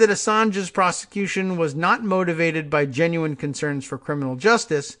 when he said that Assange's prosecution was not motivated by genuine concerns for criminal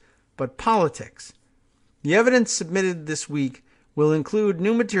justice, but politics. The evidence submitted this week will include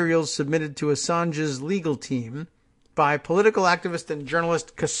new materials submitted to Assange's legal team by political activist and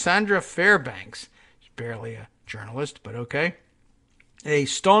journalist Cassandra Fairbanks. She's barely a journalist, but okay. A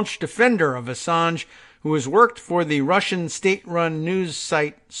staunch defender of Assange who has worked for the Russian state-run news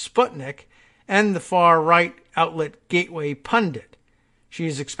site Sputnik and the far-right outlet Gateway Pundit. She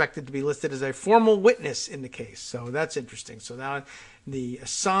is expected to be listed as a formal witness in the case, so that's interesting. So now the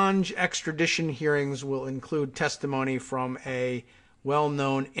Assange extradition hearings will include testimony from a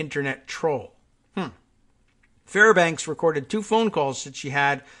well-known internet troll. Fairbanks recorded 2 phone calls that she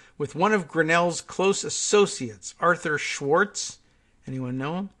had with one of Grinnell's close associates, Arthur Schwartz. Anyone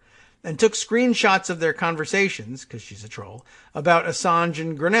know him? And took screenshots of their conversations, because she's a troll, about Assange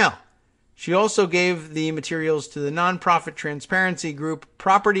and Grinnell. She also gave the materials to the nonprofit transparency group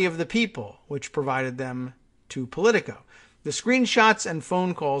Property of the People, which provided them to Politico. The screenshots and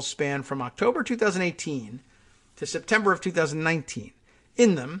phone calls span from October 2018 to September of 2019.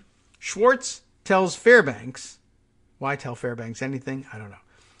 In them, Schwartz tells Fairbanks, why tell Fairbanks anything? I don't know.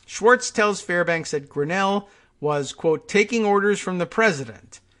 Schwartz tells Fairbanks that Grinnell was, quote, taking orders from the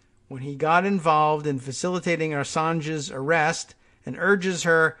president when he got involved in facilitating Assange's arrest, and urges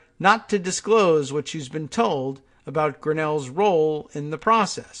her not to disclose what she's been told about Grinnell's role in the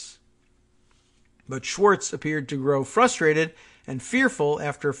process. But Schwartz appeared to grow frustrated and fearful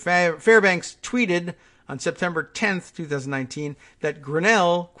after Fairbanks tweeted on September 10th, 2019, that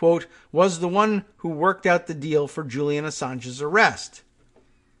Grinnell, quote, was the one who worked out the deal for Julian Assange's arrest.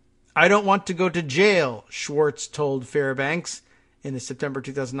 I don't want to go to jail, Schwartz told Fairbanks in a September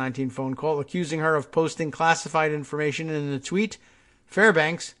 2019 phone call, accusing her of posting classified information in the tweet.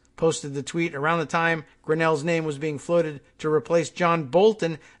 Fairbanks posted the tweet around the time Grinnell's name was being floated to replace John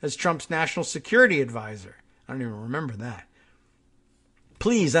Bolton as Trump's national security advisor. I don't even remember that.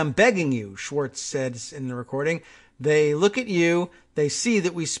 Please, I'm begging you, Schwartz said in the recording. They look at you. They see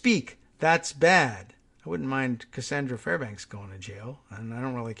that we speak. That's bad. I wouldn't mind Cassandra Fairbanks going to jail, and I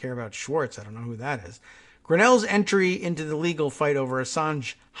don't really care about Schwartz. I don't know who that is. Grinnell's entry into the legal fight over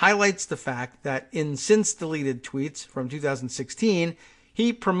Assange highlights the fact that in since-deleted tweets from 2016,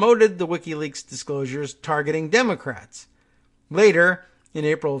 he promoted the WikiLeaks disclosures targeting Democrats. Later, in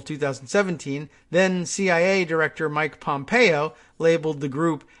April of 2017, then CIA Director Mike Pompeo labeled the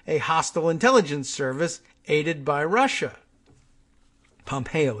group a hostile intelligence service aided by Russia.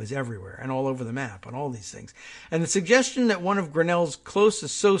 Pompeo is everywhere and all over the map on all these things. And the suggestion that one of Grinnell's close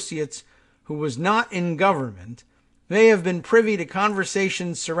associates who was not in government may have been privy to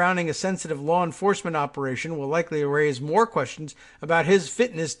conversations surrounding a sensitive law enforcement operation will likely raise more questions about his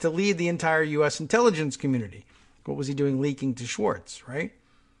fitness to lead the entire U.S. intelligence community. What was he doing leaking to Schwartz, right?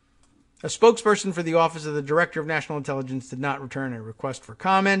 A spokesperson for the Office of the Director of National Intelligence did not return a request for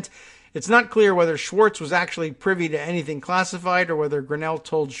comment. It's not clear whether Schwartz was actually privy to anything classified or whether Grinnell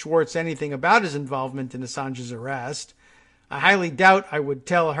told Schwartz anything about his involvement in Assange's arrest. I highly doubt I would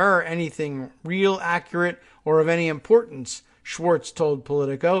tell her anything real, accurate, or of any importance, Schwartz told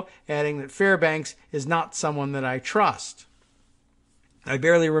Politico, adding that Fairbanks is not someone that I trust. I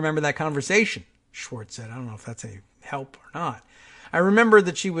barely remember that conversation, Schwartz said. I don't know if that's a help or not. I remember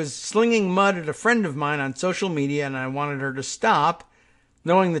that she was slinging mud at a friend of mine on social media and I wanted her to stop.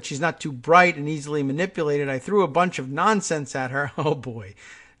 Knowing that she's not too bright and easily manipulated, I threw a bunch of nonsense at her. Oh boy,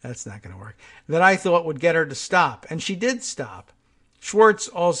 that's not going to work. That I thought would get her to stop. And she did stop. Schwartz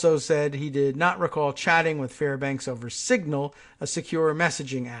also said he did not recall chatting with Fairbanks over Signal, a secure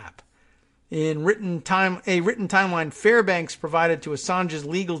messaging app. In a written timeline Fairbanks provided to Assange's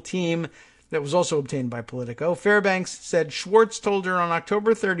legal team that was also obtained by Politico, Fairbanks said Schwartz told her on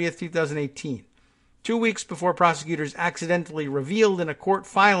October 30th, 2018, 2 weeks before prosecutors accidentally revealed in a court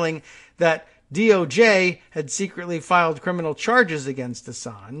filing that DOJ had secretly filed criminal charges against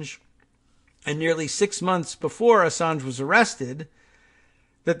Assange, and nearly 6 months before Assange was arrested,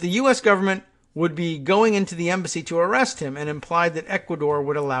 that the U.S. government would be going into the embassy to arrest him and implied that Ecuador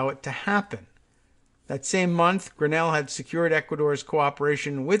would allow it to happen. That same month, Grinnell had secured Ecuador's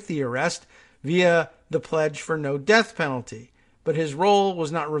cooperation with the arrest via the pledge for no death penalty, but his role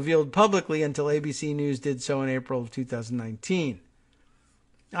was not revealed publicly until ABC News did so in April of 2019.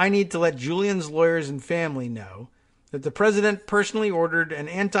 I need to let Julian's lawyers and family know that the president personally ordered an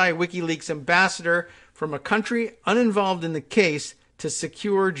anti-WikiLeaks ambassador from a country uninvolved in the case to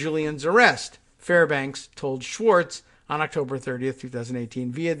secure Julian's arrest, Fairbanks told Schwartz on October 30th,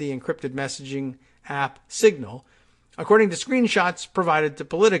 2018, via the encrypted messaging app Signal, according to screenshots provided to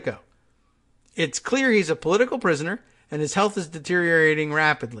Politico. It's clear he's a political prisoner and his health is deteriorating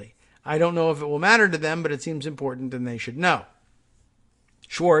rapidly. I don't know if it will matter to them, but it seems important and they should know.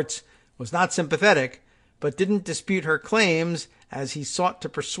 Schwartz was not sympathetic, but didn't dispute her claims as he sought to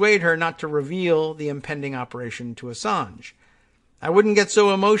persuade her not to reveal the impending operation to Assange. I wouldn't get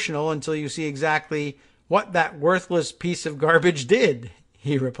so emotional until you see exactly what that worthless piece of garbage did,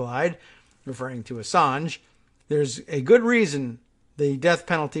 he replied, referring to Assange. There's a good reason the death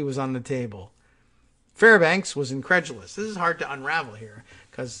penalty was on the table. Fairbanks was incredulous. This is hard to unravel here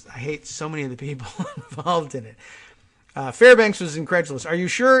because I hate so many of the people involved in it. Fairbanks was incredulous. Are you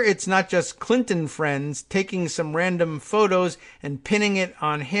sure it's not just Clinton friends taking some random photos and pinning it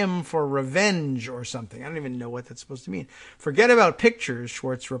on him for revenge or something? I don't even know what that's supposed to mean. Forget about pictures,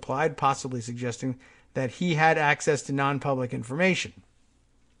 Schwartz replied, possibly suggesting that he had access to non-public information.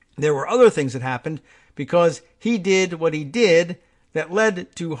 There were other things that happened because he did what he did that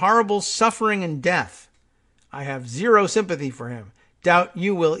led to horrible suffering and death. I have zero sympathy for him. Doubt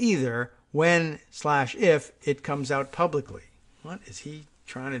you will either when/if it comes out publicly. What is he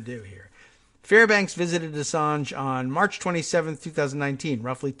trying to do here? Fairbanks visited Assange on March 27, 2019,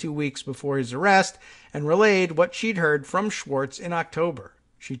 roughly 2 weeks before his arrest, and relayed what she'd heard from Schwartz in October,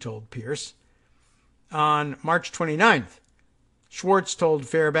 she told Pierce. On March 29th, Schwartz told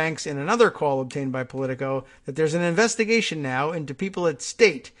Fairbanks in another call obtained by Politico that there's an investigation now into people at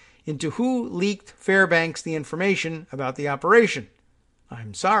State into who leaked Fairbanks the information about the operation.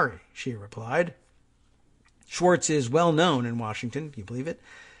 I'm sorry, she replied. Schwartz is well known in Washington, can you believe it,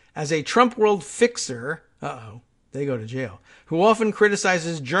 as a Trump world fixer, they go to jail, who often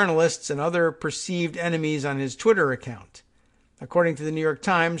criticizes journalists and other perceived enemies on his Twitter account. According to the New York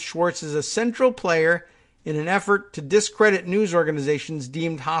Times, Schwartz is a central player in an effort to discredit news organizations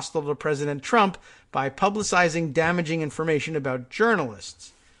deemed hostile to President Trump by publicizing damaging information about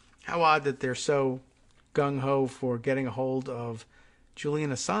journalists. How odd that they're so gung-ho for getting a hold of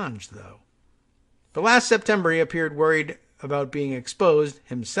Julian Assange, though. But last September, he appeared worried about being exposed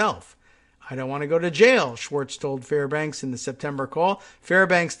himself. I don't want to go to jail, Schwartz told Fairbanks in the September call.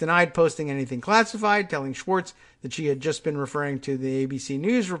 Fairbanks denied posting anything classified, telling Schwartz that she had just been referring to the ABC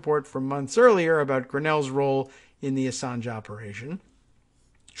News report from months earlier about Grinnell's role in the Assange operation.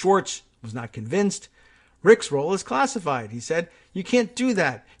 Schwartz was not convinced. Rick's role is classified, he said. You can't do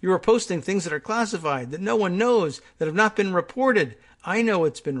that. You are posting things that are classified, that no one knows, that have not been reported. I know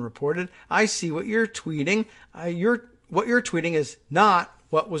it's been reported. I see what you're tweeting. What you're tweeting is not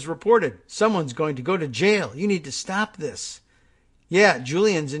what was reported. Someone's going to go to jail. You need to stop this. Yeah,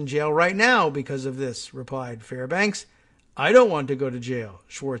 Julian's in jail right now because of this, replied Fairbanks. I don't want to go to jail,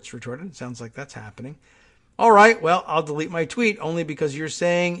 Schwartz retorted. Sounds like that's happening. All right, well, I'll delete my tweet only because you're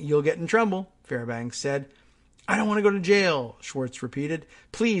saying you'll get in trouble, Fairbanks said. I don't want to go to jail, Schwartz repeated.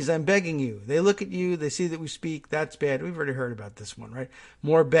 Please, I'm begging you. They look at you, they see that we speak. That's bad. We've already heard about this one, right?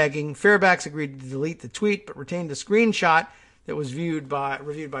 More begging. Fairbanks agreed to delete the tweet, but retained a screenshot that was reviewed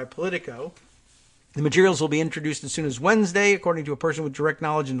by Politico. The materials will be introduced as soon as Wednesday, according to a person with direct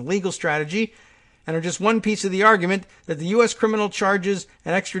knowledge in legal strategy, and are just one piece of the argument that the U.S. criminal charges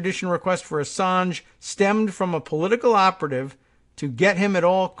and extradition request for Assange stemmed from a political operative to get him at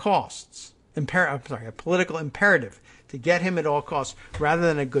all costs. A political imperative to get him at all costs rather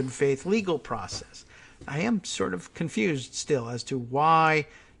than a good faith legal process. I am sort of confused still as to why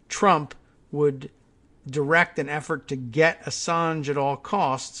Trump would direct an effort to get Assange at all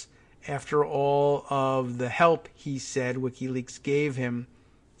costs after all of the help he said WikiLeaks gave him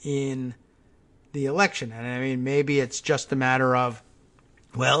in the election. And I mean, maybe it's just a matter of,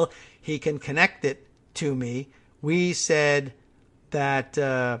 well, he can connect it to me. We said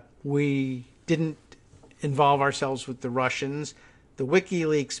that we didn't involve ourselves with the Russians. The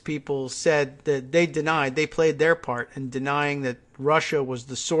WikiLeaks people said that they played their part in denying that Russia was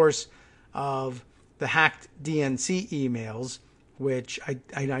the source of the hacked DNC emails, which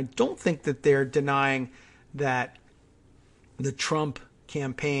I don't think that they're denying that the Trump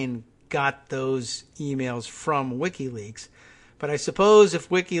campaign got those emails from WikiLeaks. But I suppose if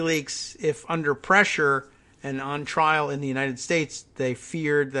WikiLeaks, if under pressure and on trial in the United States, they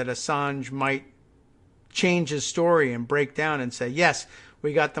feared that Assange might change his story and break down and say, yes,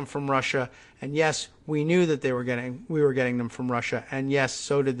 we got them from Russia, and yes, we knew that we were getting them from Russia, and yes,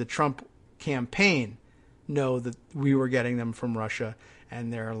 so did the Trump campaign know that we were getting them from Russia,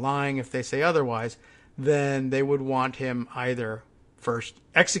 and they're lying if they say otherwise, then they would want him either first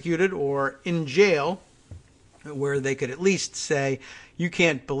executed or in jail, where they could at least say, you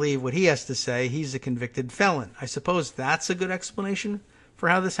can't believe what he has to say. He's a convicted felon. I suppose that's a good explanation for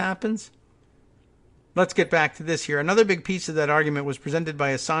how this happens. Let's get back to this here. Another big piece of that argument was presented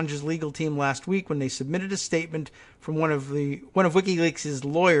by Assange's legal team last week when they submitted a statement from one of WikiLeaks'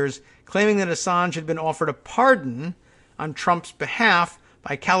 lawyers claiming that Assange had been offered a pardon on Trump's behalf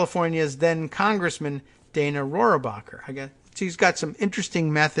by California's then Congressman Dana Rohrabacher. I guess he's got some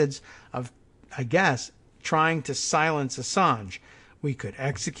interesting methods of, trying to silence Assange. We could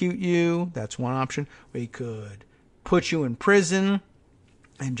execute you. That's one option. We could put you in prison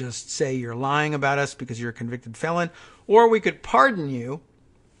and just say you're lying about us because you're a convicted felon. Or we could pardon you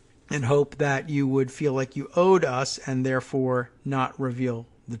and hope that you would feel like you owed us and therefore not reveal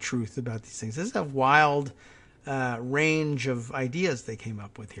the truth about these things. This is a wild range of ideas they came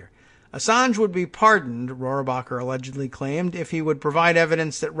up with here. Assange would be pardoned, Rohrabacher allegedly claimed, if he would provide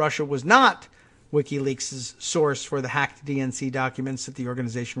evidence that Russia was not WikiLeaks' source for the hacked DNC documents that the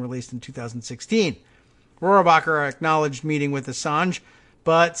organization released in 2016. Rohrabacher acknowledged meeting with Assange,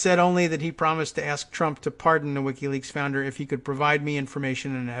 but said only that he promised to ask Trump to pardon the WikiLeaks founder if he could provide me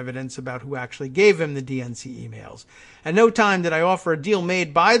information and evidence about who actually gave him the DNC emails. At no time did I offer a deal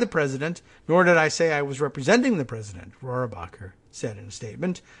made by the president, nor did I say I was representing the president, Rohrabacher said in a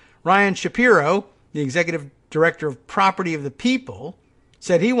statement. Ryan Shapiro, the executive director of Property of the People,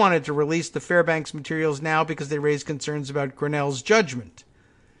 said he wanted to release the Fairbanks materials now because they raised concerns about Grinnell's judgment.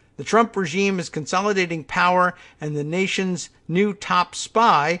 The Trump regime is consolidating power, and the nation's new top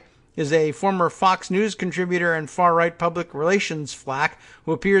spy is a former Fox News contributor and far-right public relations flack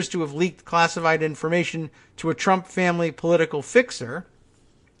who appears to have leaked classified information to a Trump family political fixer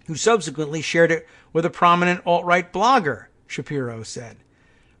who subsequently shared it with a prominent alt-right blogger, Shapiro said.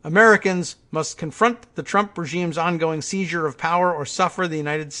 Americans must confront the Trump regime's ongoing seizure of power or suffer the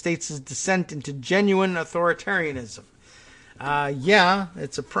United States' descent into genuine authoritarianism. Yeah,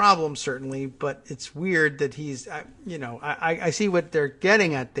 it's a problem, certainly, but it's weird that he's, I see what they're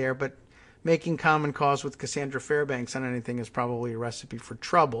getting at there, but making common cause with Cassandra Fairbanks on anything is probably a recipe for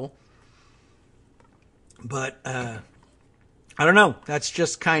trouble. But, I don't know. That's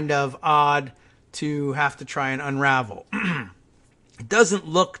just kind of odd to have to try and unravel. It doesn't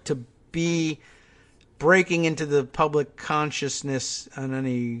look to be breaking into the public consciousness in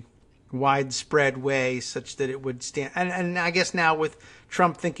any widespread way such that it would stand. And I guess now with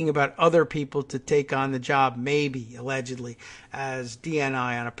Trump thinking about other people to take on the job, maybe, allegedly, as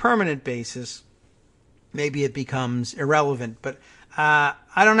DNI on a permanent basis, maybe it becomes irrelevant. But I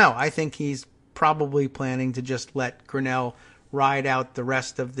don't know. I think he's probably planning to just let Grinnell ride out the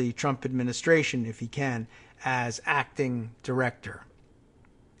rest of the Trump administration, if he can, as acting director.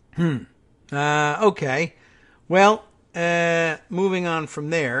 Okay. Well, moving on from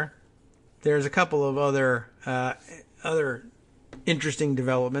there, there's a couple of other interesting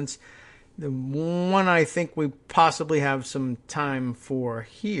developments. The one I think we possibly have some time for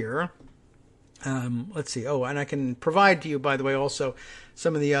here. Let's see. Oh, and I can provide to you, by the way, also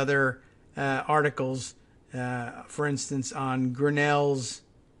some of the other articles, for instance, on Grinnell's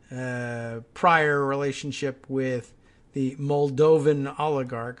prior relationship with the Moldovan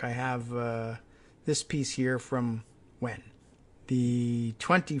oligarch. I have this piece here from when? The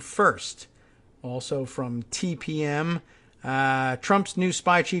 21st. Also from TPM. Trump's new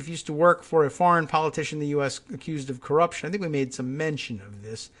spy chief used to work for a foreign politician in the U.S. accused of corruption. I think we made some mention of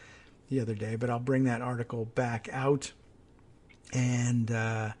this the other day, but I'll bring that article back out. And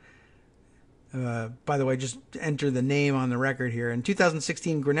by the way, just enter the name on the record here. In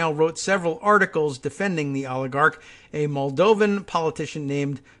 2016, Grinnell wrote several articles defending the oligarch, a Moldovan politician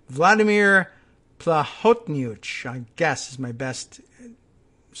named Vladimir Plahotniuc, I guess is my best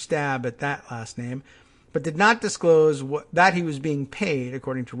stab at that last name, but did not disclose that he was being paid,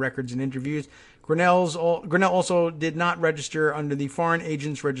 according to records and interviews. Grinnell also did not register under the Foreign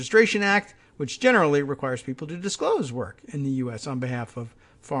Agents Registration Act, which generally requires people to disclose work in the U.S. on behalf of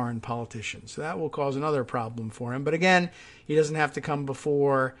foreign politicians. So that will cause another problem for him. But again, he doesn't have to come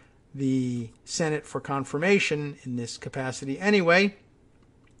before the Senate for confirmation in this capacity anyway.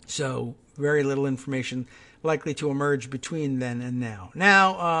 So very little information likely to emerge between then and now.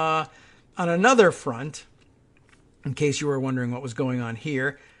 Now, on another front, in case you were wondering what was going on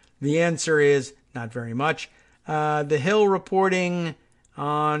here, the answer is not very much. The Hill reporting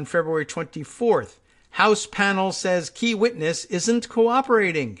on February 24th. House panel says key witness isn't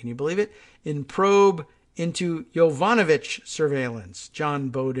cooperating. Can you believe it? In probe into Yovanovitch surveillance. John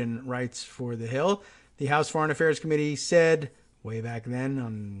Bowden writes for The Hill. The House Foreign Affairs Committee said way back then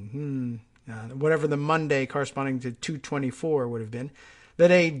on whatever the Monday corresponding to 2/24 would have been,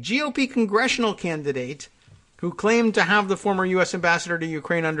 that a GOP congressional candidate who claimed to have the former U.S. ambassador to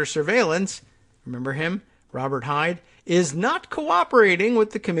Ukraine under surveillance, remember him, Robert Hyde, is not cooperating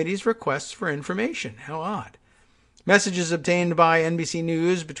with the committee's requests for information. How odd. Messages obtained by NBC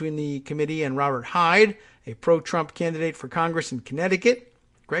News between the committee and Robert Hyde, a pro-Trump candidate for Congress in Connecticut,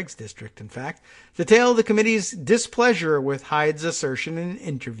 Greg's district, in fact, detail the committee's displeasure with Hyde's assertion in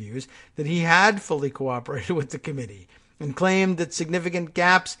interviews that he had fully cooperated with the committee and claimed that significant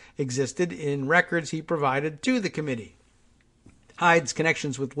gaps existed in records he provided to the committee. Hyde's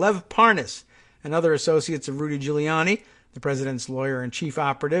connections with Lev Parnas and other associates of Rudy Giuliani, the president's lawyer and chief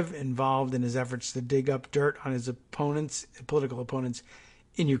operative involved in his efforts to dig up dirt on his political opponents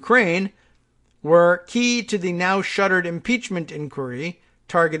in Ukraine, were key to the now shuttered impeachment inquiry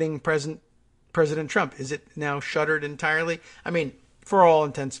targeting President Trump. Is it now shuttered entirely? I mean, for all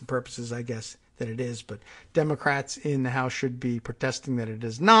intents and purposes, I guess that it is, but Democrats in the House should be protesting that it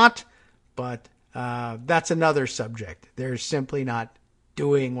is not, but that's another subject. They're simply not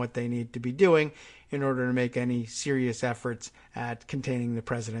doing what they need to be doing in order to make any serious efforts at containing the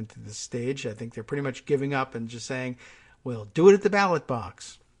president at this stage. I think they're pretty much giving up and just saying, we'll do it at the ballot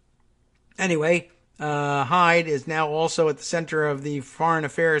box. Anyway, Hyde is now also at the center of the Foreign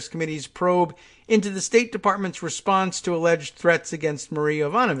Affairs Committee's probe into the State Department's response to alleged threats against Marie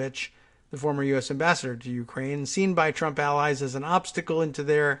Yovanovitch, the former U.S. ambassador to Ukraine, seen by Trump allies as an obstacle into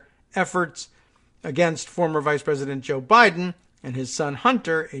their efforts against former Vice President Joe Biden and his son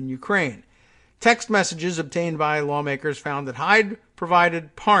Hunter in Ukraine. Text messages obtained by lawmakers found that Hyde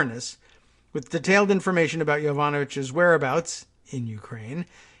provided Parnas with detailed information about Yovanovitch's whereabouts in Ukraine.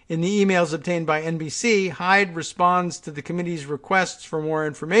 In the emails obtained by NBC, Hyde responds to the committee's requests for more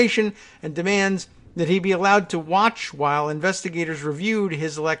information and demands that he be allowed to watch while investigators reviewed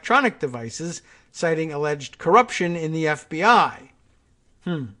his electronic devices, citing alleged corruption in the FBI.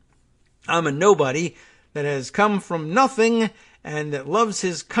 I'm a nobody that has come from nothing and that loves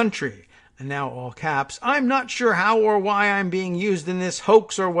his country. And now all caps, I'm not sure how or why I'm being used in this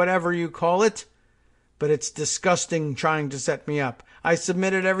hoax or whatever you call it, but it's disgusting trying to set me up. I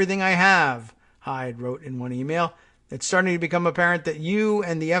submitted everything I have, Hyde wrote in one email. It's starting to become apparent that you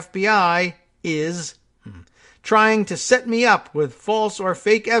and the FBI is trying to set me up with false or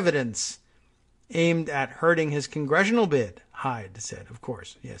fake evidence aimed at hurting his congressional bid, Hyde said, of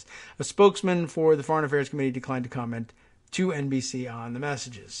course, yes. A spokesman for the Foreign Affairs Committee declined to comment to NBC on the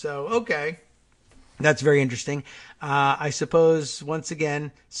messages. So, okay, that's very interesting. I suppose, once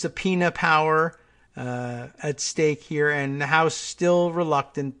again, subpoena power at stake here, and the House still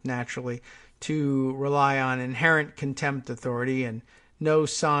reluctant, naturally, to rely on inherent contempt authority, and no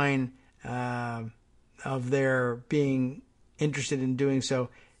sign of their being interested in doing so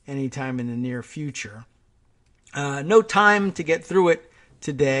anytime in the near future. No time to get through it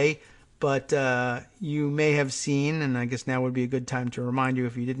today, but you may have seen, and I guess now would be a good time to remind you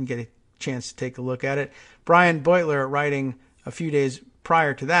if you didn't get a chance to take a look at it, Brian Beutler writing a few days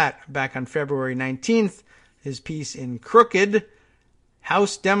prior to that, back on February 19th, his piece in Crooked,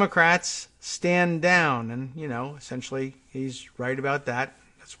 House Democrats Stand Down. And, essentially he's right about that.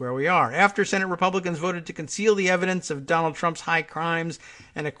 That's where we are. After Senate Republicans voted to conceal the evidence of Donald Trump's high crimes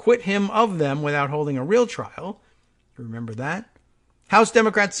and acquit him of them without holding a real trial, remember that? House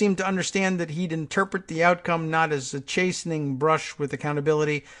Democrats seemed to understand that he'd interpret the outcome not as a chastening brush with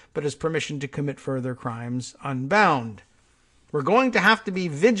accountability, but as permission to commit further crimes unbound. We're going to have to be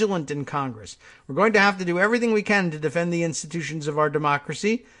vigilant in Congress. We're going to have to do everything we can to defend the institutions of our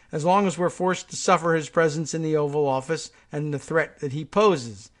democracy, as long as we're forced to suffer his presence in the Oval Office and the threat that he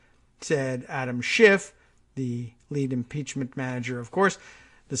poses, said Adam Schiff, the lead impeachment manager, of course.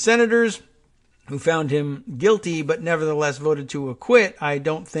 The senators who found him guilty but nevertheless voted to acquit, I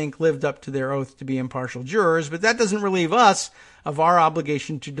don't think lived up to their oath to be impartial jurors, but that doesn't relieve us of our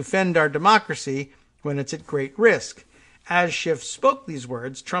obligation to defend our democracy when it's at great risk. As Schiff spoke these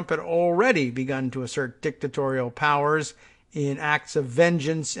words, Trump had already begun to assert dictatorial powers in acts of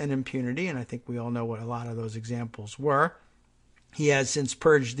vengeance and impunity, and I think we all know what a lot of those examples were. He has since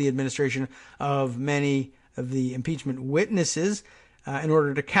purged the administration of many of the impeachment witnesses in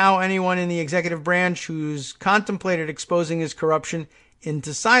order to cow anyone in the executive branch who's contemplated exposing his corruption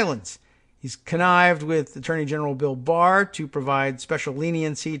into silence. He's connived with Attorney General Bill Barr to provide special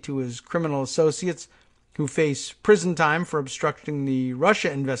leniency to his criminal associates who face prison time for obstructing the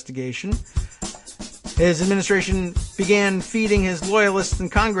Russia investigation. His administration began feeding his loyalists in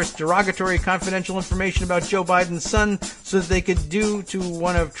Congress derogatory confidential information about Joe Biden's son so that they could do to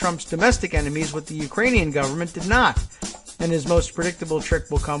one of Trump's domestic enemies what the Ukrainian government did not. And his most predictable trick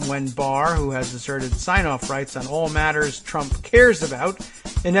will come when Barr, who has asserted sign-off rights on all matters Trump cares about,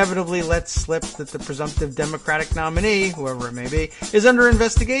 inevitably lets slip that the presumptive Democratic nominee, whoever it may be, is under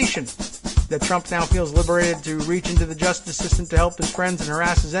investigation. That Trump now feels liberated to reach into the justice system to help his friends and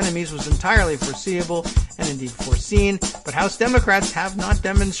harass his enemies was entirely foreseeable and indeed foreseen, but House Democrats have not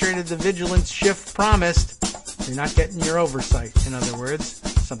demonstrated the vigilance shift promised. You're not getting your oversight, in other words.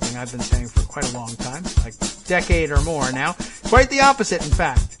 Something I've been saying for quite a long time, like a decade or more now. Quite the opposite, in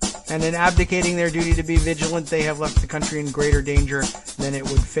fact. And in abdicating their duty to be vigilant, they have left the country in greater danger than it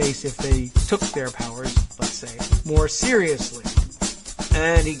would face if they took their powers, let's say, more seriously.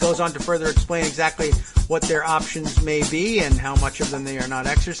 And he goes on to further explain exactly what their options may be and how much of them they are not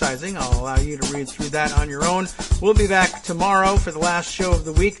exercising. I'll allow you to read through that on your own. We'll be back tomorrow for the last show of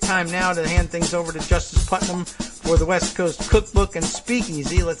the week. Time now to hand things over to Justice Putnam for the West Coast Cookbook and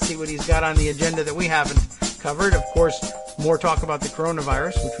Speakeasy. Let's see what he's got on the agenda that we haven't covered. Of course, more talk about the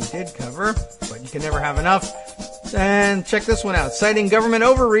coronavirus, which we did cover, but you can never have enough. And check this one out. Citing government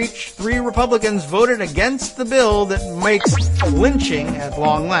overreach, 3 Republicans voted against the bill that makes lynching, at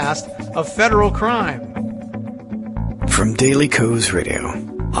long last, a federal crime. From Daily Kos Radio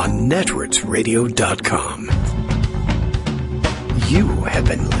on netrootsradio.com. You have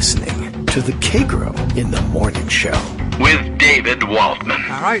been listening to the Kagro in the Morning Show with David Waldman.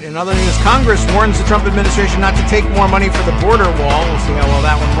 All right, in other news, Congress warns the Trump administration not to take more money for the border wall. We'll see how well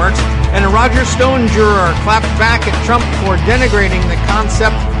that one works. And a Roger Stone juror clapped back at Trump for denigrating the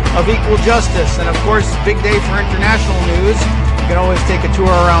concept of equal justice. And of course, big day for international news. You can always take a tour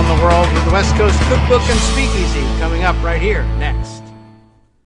around the world with the West Coast Cookbook and Speakeasy coming up right here next.